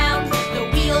and round. The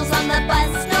wheels on the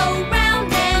bus go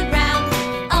round and round,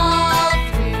 all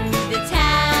through the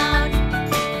town.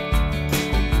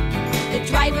 The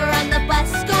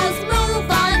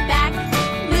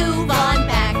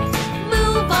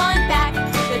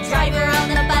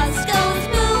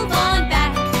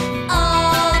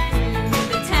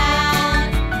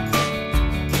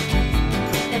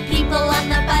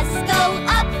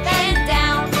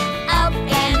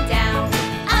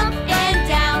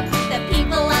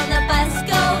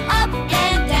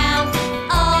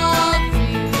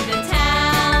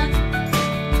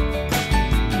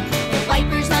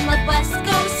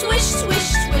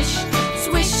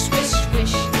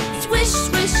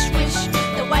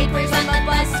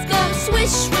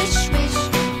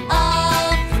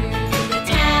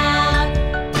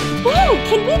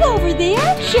Can we go over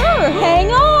there? Sure,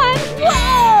 hang on.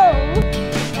 Whoa!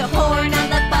 The horn on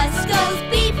the bus goes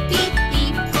beep, beep,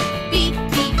 beep, beep,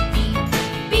 beep, beep,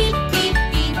 beep, beep,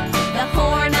 beep. The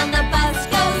horn on the bus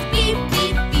goes beep,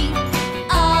 beep, beep,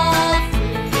 all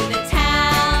through the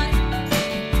town.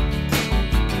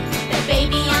 The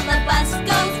baby on the bus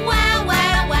goes wow,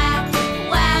 wow, wow,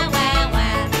 wow, wow,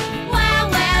 wow, wow,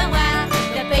 wow, wow.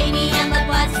 The baby on the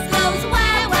bus goes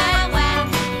wow, wow, wow,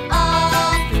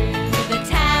 all through the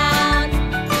town.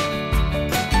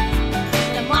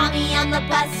 The mommy on the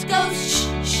bus goes shh,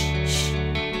 shh,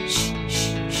 shh,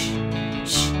 shh, shh,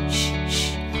 shh, shh,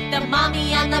 shh. The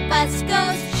mommy on the bus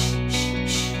goes shh,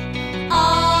 shh, shh,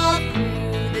 all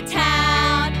through the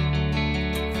town.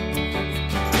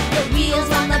 The wheels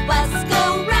on the bus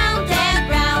go round and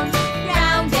round,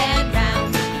 round and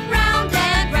round, round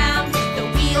and round. The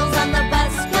wheels on the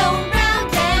bus go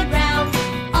round and round,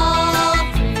 all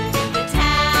through the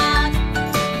town,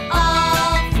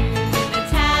 all through the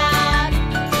town,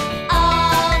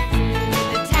 all through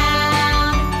the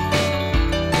town.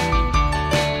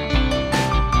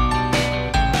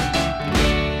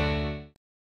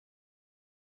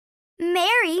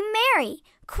 Mary, Mary,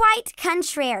 quite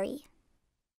contrary.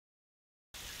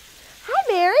 Hi,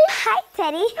 Mary. Hi,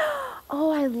 Teddy.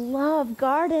 Oh, I love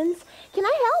gardens. Can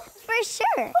I help? For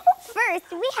sure.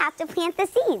 First, we have to plant the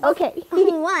seeds. Okay.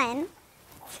 1,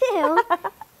 2,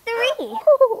 3.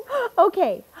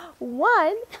 Okay.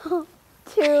 1, 2,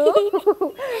 3.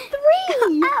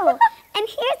 Oh, and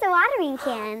here's a watering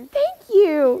can. Thank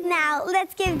you. Now,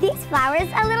 let's give these flowers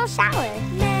a little shower.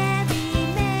 Mary,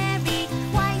 Mary,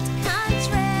 quite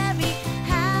contrary,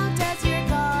 how does your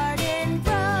garden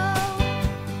grow?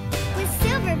 With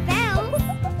silver bells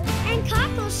and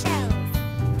cockle shells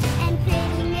and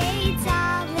pretty maids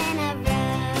all in a row.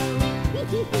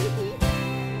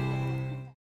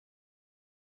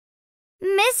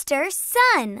 Mr.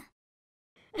 Sun.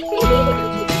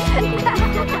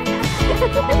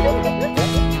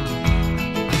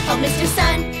 Oh, Mr.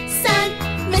 Sun, Sun,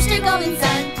 Mr. Golden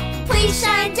Sun, please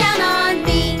shine down on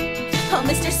me. Oh,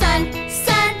 Mr. Sun,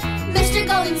 Sun, Mr.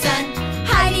 Golden Sun,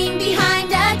 hiding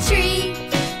behind a tree.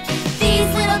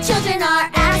 These little children are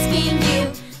asking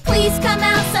you, please come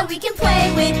out so we can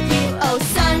play with you. Oh,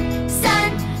 Sun,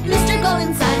 Sun, Mr.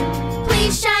 Golden Sun,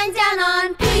 please shine down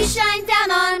on, please shine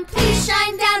down on, please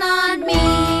shine down on me.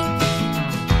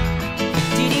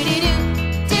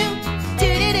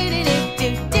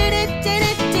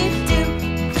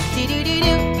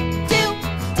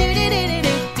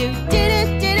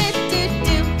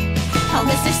 Oh,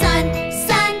 Mr. Sun,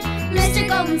 Sun, Mr.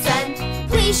 Golden Sun,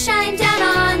 please shine down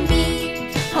on me.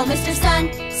 Oh, Mr. Sun,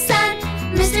 Sun,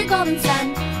 Mr. Golden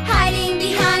Sun, hiding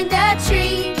behind a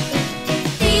tree.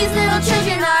 These little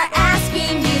children are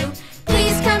asking you,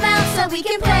 please come out so we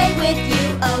can play with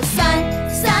you. Oh, Sun,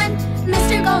 Sun,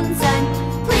 Mr. Golden Sun,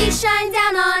 please shine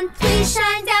down on, please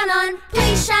shine down on,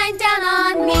 please shine down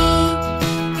on me.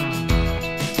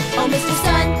 Oh, Mr.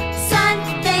 Sun, Sun,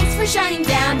 thanks for shining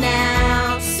down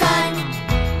now, Sun.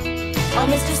 Oh,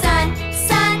 Mr. Sun,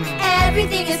 Sun,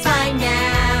 everything is fine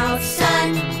now,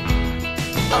 Sun.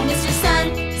 Oh, Mr.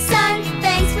 Sun, Sun,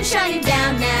 thanks for shining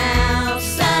down now,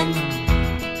 Sun.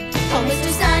 Oh,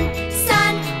 Mr. Sun,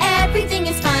 Sun, everything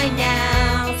is fine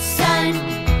now, Sun.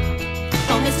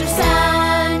 Oh, Mr.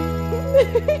 Sun.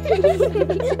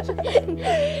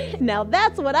 Now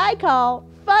that's what I call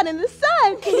fun in the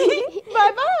sun.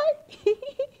 Bye-bye.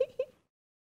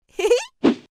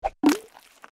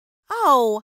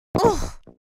 Oh.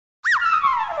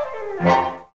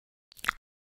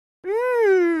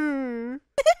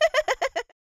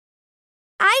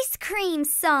 Ice cream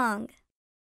song.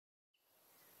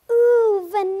 Ooh,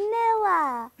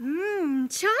 vanilla.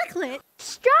 Chocolate.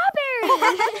 Strawberry.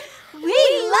 We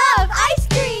love ice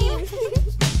cream.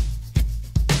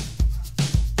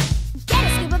 Get a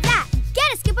scoop of that.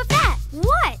 Get a scoop of that.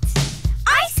 What?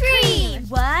 Ice cream.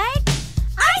 What?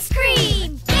 Ice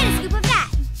cream. Get a scoop of that.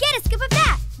 Get a scoop of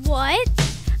that. What?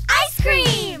 Ice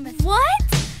cream. What?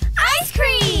 Ice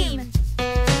cream.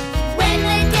 When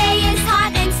the day is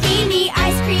hot and steamy,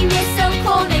 ice cream is so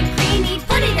cold and creamy.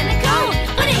 Put it in a cone,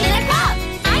 put it in a cup.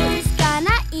 I'm just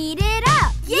gonna eat it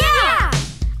up. Yeah!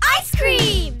 Ice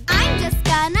cream.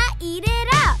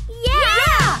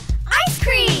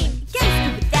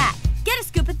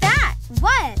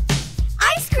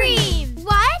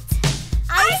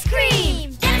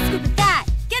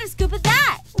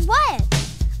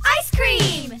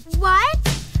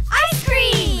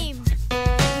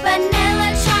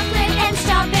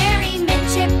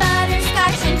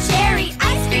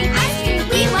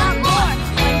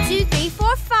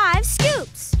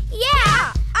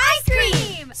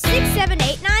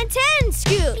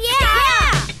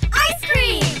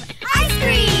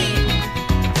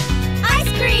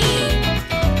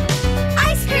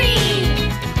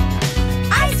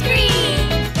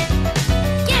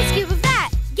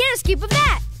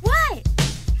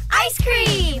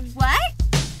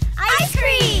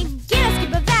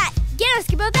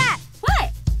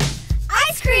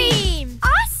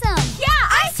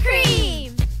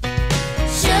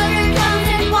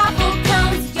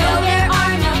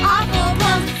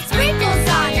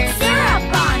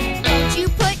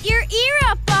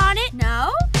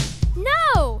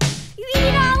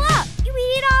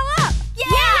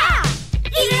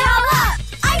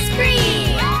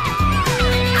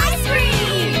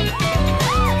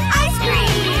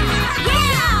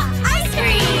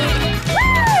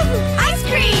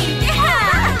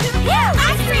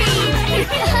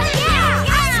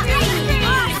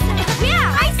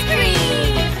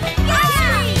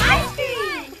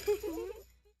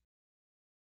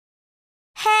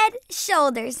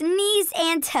 shoulders, knees,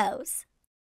 and toes.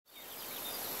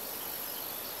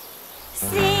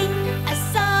 Sing a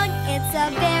song, it's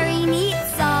a very neat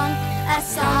song. A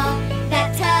song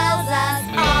that tells us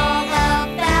all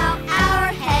about our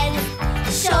head,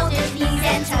 shoulders, knees,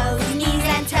 and toes, knees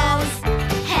and toes.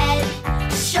 Head,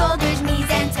 shoulders, knees,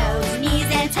 and toes, knees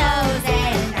and toes.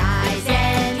 And eyes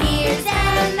and ears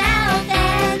and mouth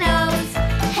and nose.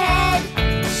 Head,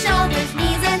 shoulders,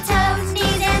 knees, and toes,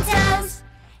 knees and toes.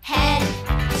 Head,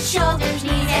 shoulders,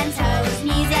 knees, and toes,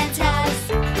 knees and toes.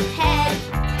 Head,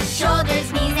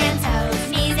 shoulders, knees, and toes,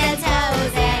 knees and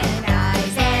toes. And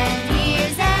eyes and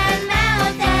ears and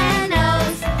mouth and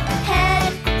nose.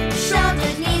 Head,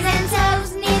 shoulders, knees, and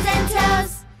toes, knees and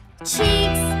toes.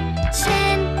 Cheeks,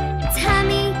 chin,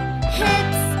 tummy,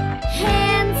 hips,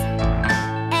 hands,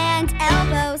 and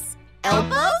elbows.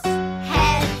 Elbows?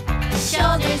 Head,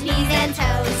 shoulders, knees, and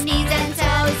toes, knees and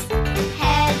toes.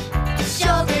 Head,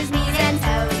 shoulders, knees, and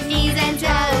toes, knees and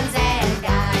toes. And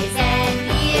eyes and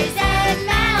ears and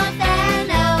mouth and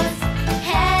nose.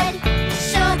 Head,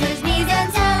 shoulders, knees,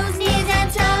 and toes, knees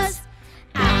and toes.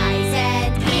 Eyes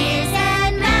and ears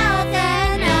and mouth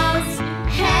and nose.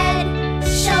 Head,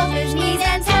 shoulders, knees,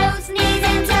 and toes, knees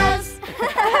and toes.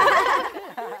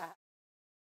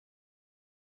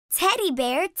 Teddy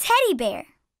bear, teddy bear.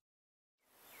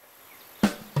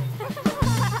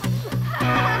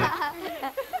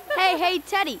 Hey,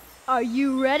 Teddy, are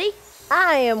you ready?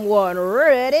 I am one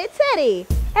ready Teddy.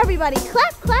 Everybody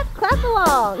clap, clap, clap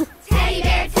along. Teddy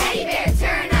bear,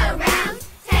 turn around.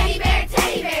 Teddy bear,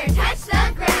 touch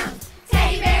the ground.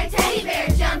 Teddy bear,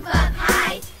 jump up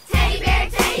high. Teddy bear,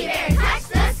 touch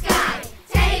the sky.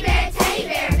 Teddy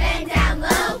bear, bend down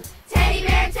low. Teddy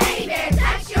bear,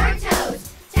 touch your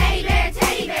toes. Teddy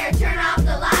bear, turn off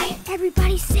the light.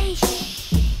 Everybody say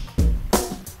shh.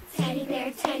 Teddy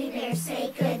bear,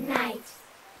 say good night.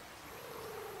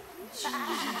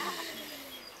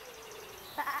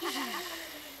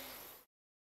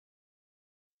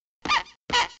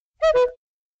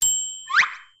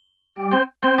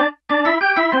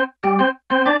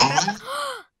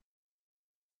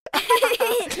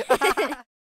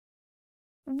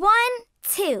 One,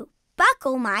 two,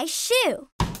 buckle my shoe.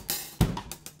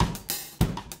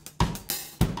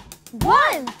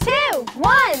 1, 2,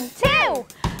 1, 2.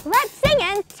 Let's sing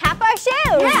and tap our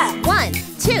shoes. Yeah. 1,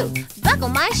 2, buckle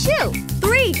my shoe.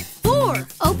 3, 4,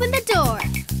 open the door.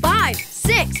 5,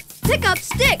 6, pick up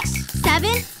sticks.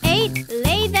 7, 8,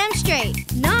 lay them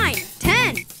straight. 9,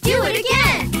 10, Do it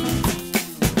again.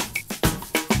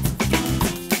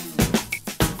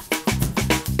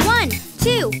 1,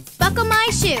 2, buckle my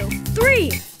shoe.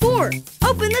 3, 4,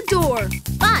 open the door.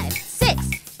 5,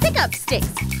 6, pick up sticks.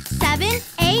 7,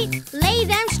 8, lay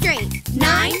them straight.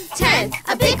 9, 10,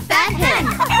 a big fat hen.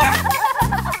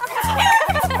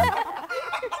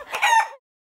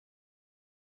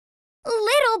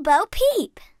 Little Bo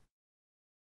Peep.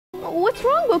 What's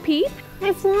wrong, Bo Peep?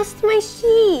 I've lost my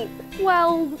sheep.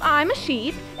 Well, I'm a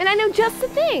sheep, and I know just the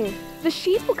thing. The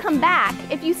sheep will come back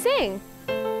if you sing.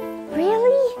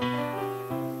 Really?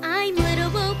 I'm Little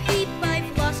Bo Peep.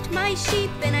 I've lost my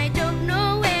sheep, and I don't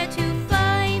know where to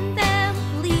find them.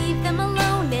 Leave them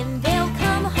alone, and they'll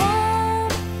come home,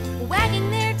 wagging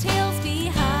their tails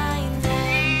behind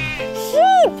them.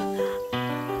 Sheep!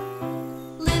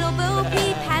 Little Bo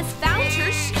Peep has found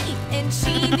her sheep, and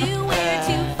she knew where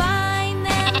to find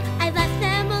them. I left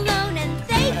them alone, and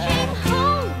they came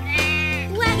home,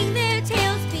 wagging their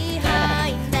tails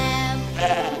behind them.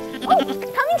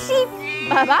 Coming, sheep.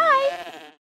 Bye-bye.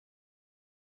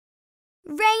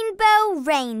 Rainbow,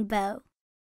 rainbow.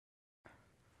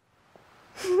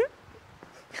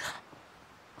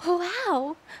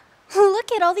 Wow!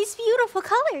 Look at all these beautiful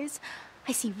colors.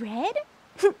 I see red,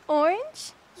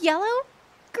 orange, yellow,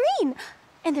 green,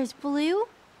 and there's blue,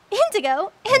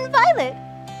 indigo, and violet.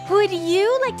 Would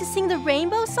you like to sing the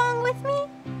rainbow song with me?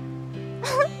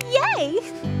 Yay!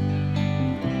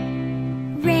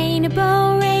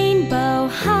 Rainbow, rainbow,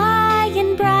 high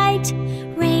and bright.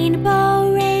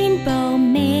 Rainbow, rainbow,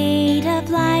 made of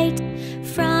light.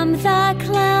 From the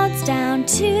clouds down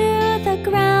to the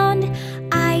ground,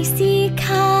 I see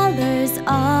colors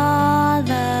all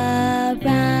around.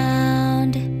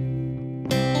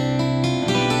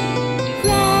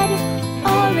 Red,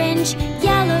 orange,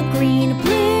 yellow, green,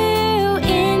 blue,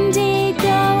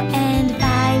 indigo, and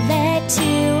violet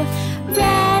too.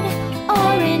 Red,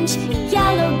 orange,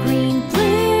 yellow, green,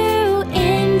 blue,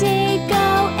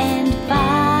 indigo, and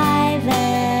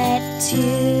violet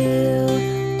too.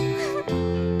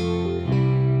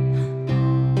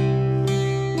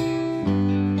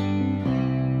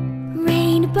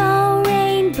 Rainbow,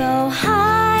 rainbow,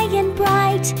 high and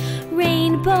bright.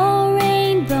 rainbow,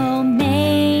 rainbow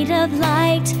made of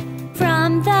light.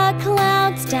 From the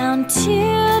clouds down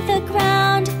to the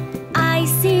ground, I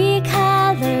see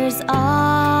colors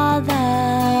all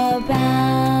around.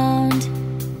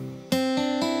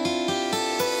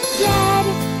 Red,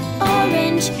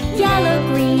 orange, yellow,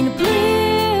 green,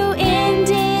 blue,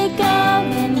 indigo,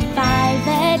 and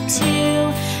violet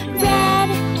too. Red,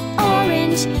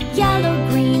 orange, yellow,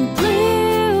 green,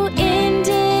 blue,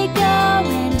 indigo,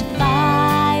 and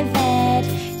violet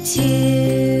too.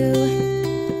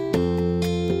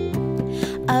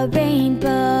 A rainbow,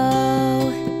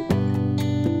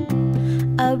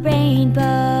 a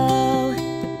rainbow,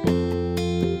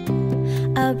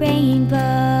 a rainbow.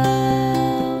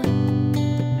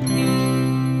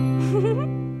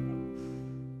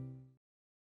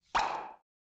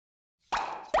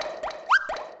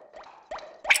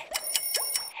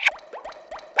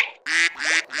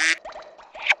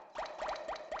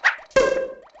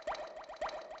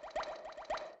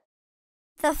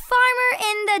 The Farmer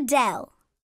in the Dell.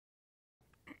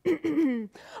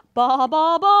 Ba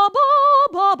ba ba ba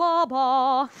ba ba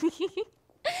ba.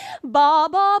 Ba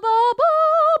ba ba ba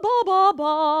ba ba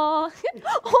ba.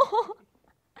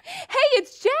 Hey,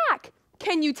 it's Jack.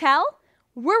 Can you tell?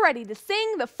 We're ready to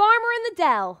sing The Farmer in the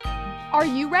Dell. Are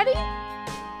you ready?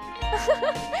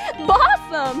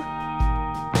 Awesome.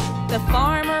 The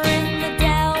farmer in the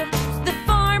dell, the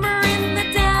farmer in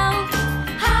the dell.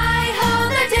 Hi-ho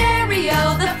the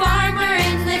dairy-o, the farmer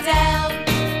in the dell.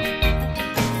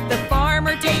 The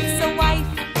farmer takes a wife,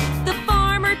 the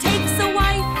farmer takes a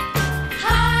wife.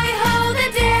 Hi-ho the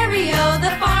dairy-o,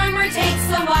 the farmer takes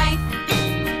a wife.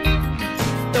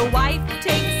 The wife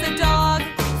takes a dog,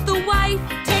 the wife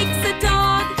takes a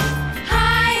dog.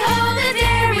 Hi-ho the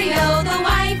dairy-o, the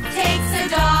wife takes a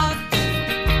dog.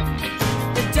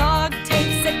 The dog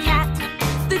takes a cat,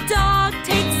 the dog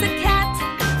takes a cat.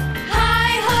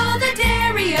 Hi-ho the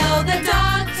dairy-o, the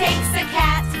dog takes a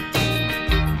cat.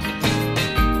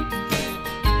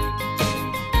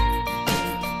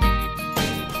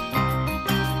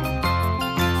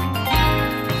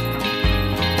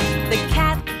 The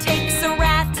cat takes a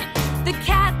rat, the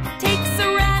cat takes a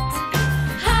rat.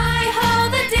 Hi-ho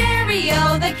the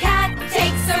dairy-o, the cat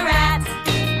takes a rat.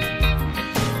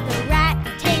 The rat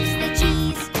takes the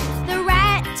cheese, the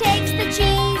rat takes the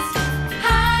cheese.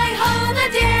 Hi-ho the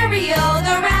dairy-o,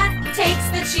 the rat takes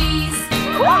the cheese.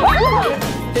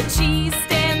 The cheese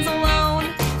stands alone,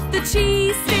 the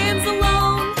cheese stands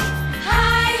alone.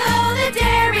 Hi-ho the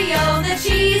dairy-o, the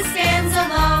cheese stands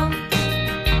alone.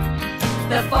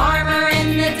 The farmer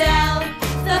in the dell,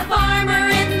 the farmer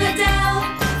in the dell.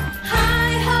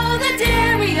 Hi-ho the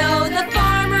dairy-o, the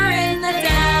farmer in the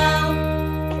dell.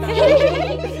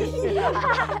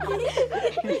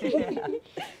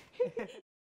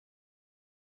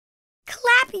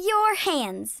 Clap your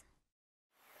hands.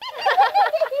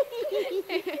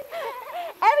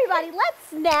 Everybody, let's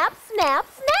snap, snap,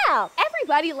 snap.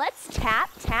 Everybody, let's tap,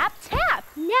 tap, tap.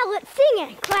 Now let's sing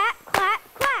it. Clap, clap,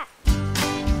 clap.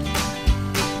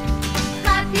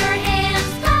 Clap your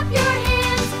hands, clap your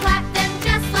hands, clap them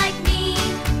just like me.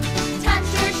 Touch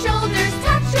your shoulders,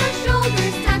 touch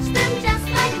them just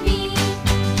like me.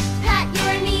 Pat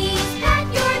your knees,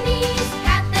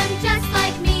 pat them just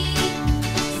like me.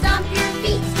 Stomp your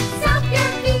feet,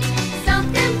 stomp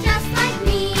them just like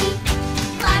me.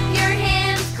 Clap your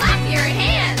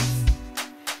hands,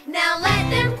 now let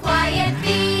them quiet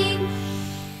be.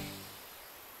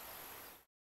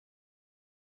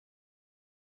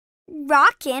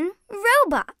 Rockin'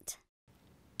 Robot.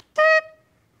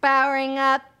 Powering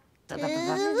up.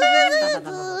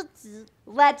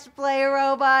 Let's play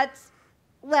robots.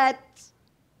 Let's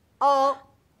all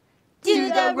do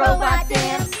the robot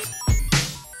dance.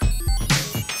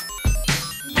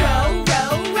 Row,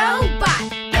 row, robot.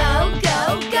 Go,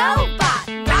 go, go, bot.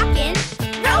 Rockin'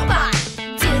 robot.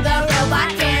 Do the robot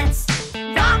dance.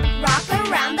 Rock, rock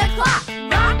around the clock.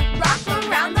 Rock, rock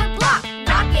around the block.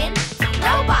 Rockin'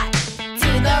 robot.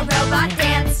 Do the robot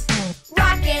dance.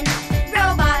 Rockin'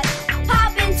 robot.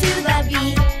 Pop into the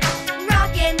beat.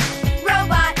 Rockin'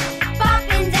 robot.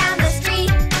 Bopping down the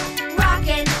street.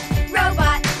 Rockin'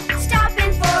 robot.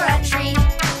 Stopping for a treat.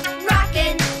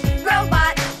 Rockin'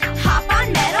 robot. Hop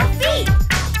on metal feet.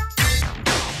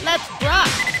 Let's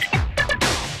rock.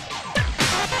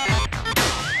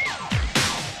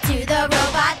 Do the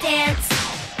robot dance.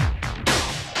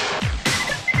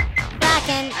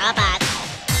 Rockin' robot.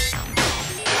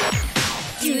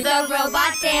 Do the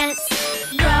robot dance.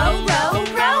 Row, row,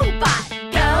 robot.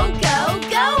 Go, go,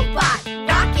 go, bot.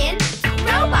 Rockin'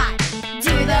 robot.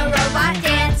 Do the robot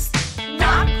dance.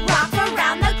 Rock, rock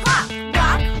around the clock.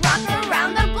 Rock, rock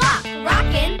around the block.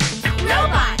 Rockin'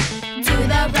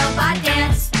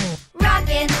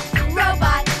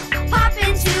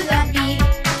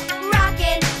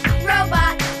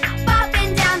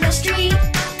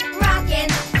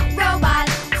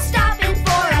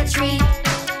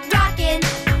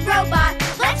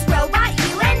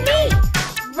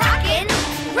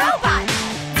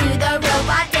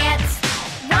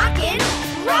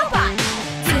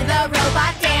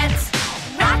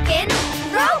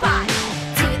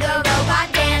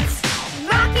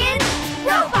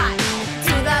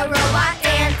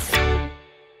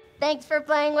 Thanks for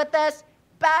playing with us.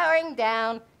 Bowing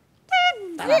down.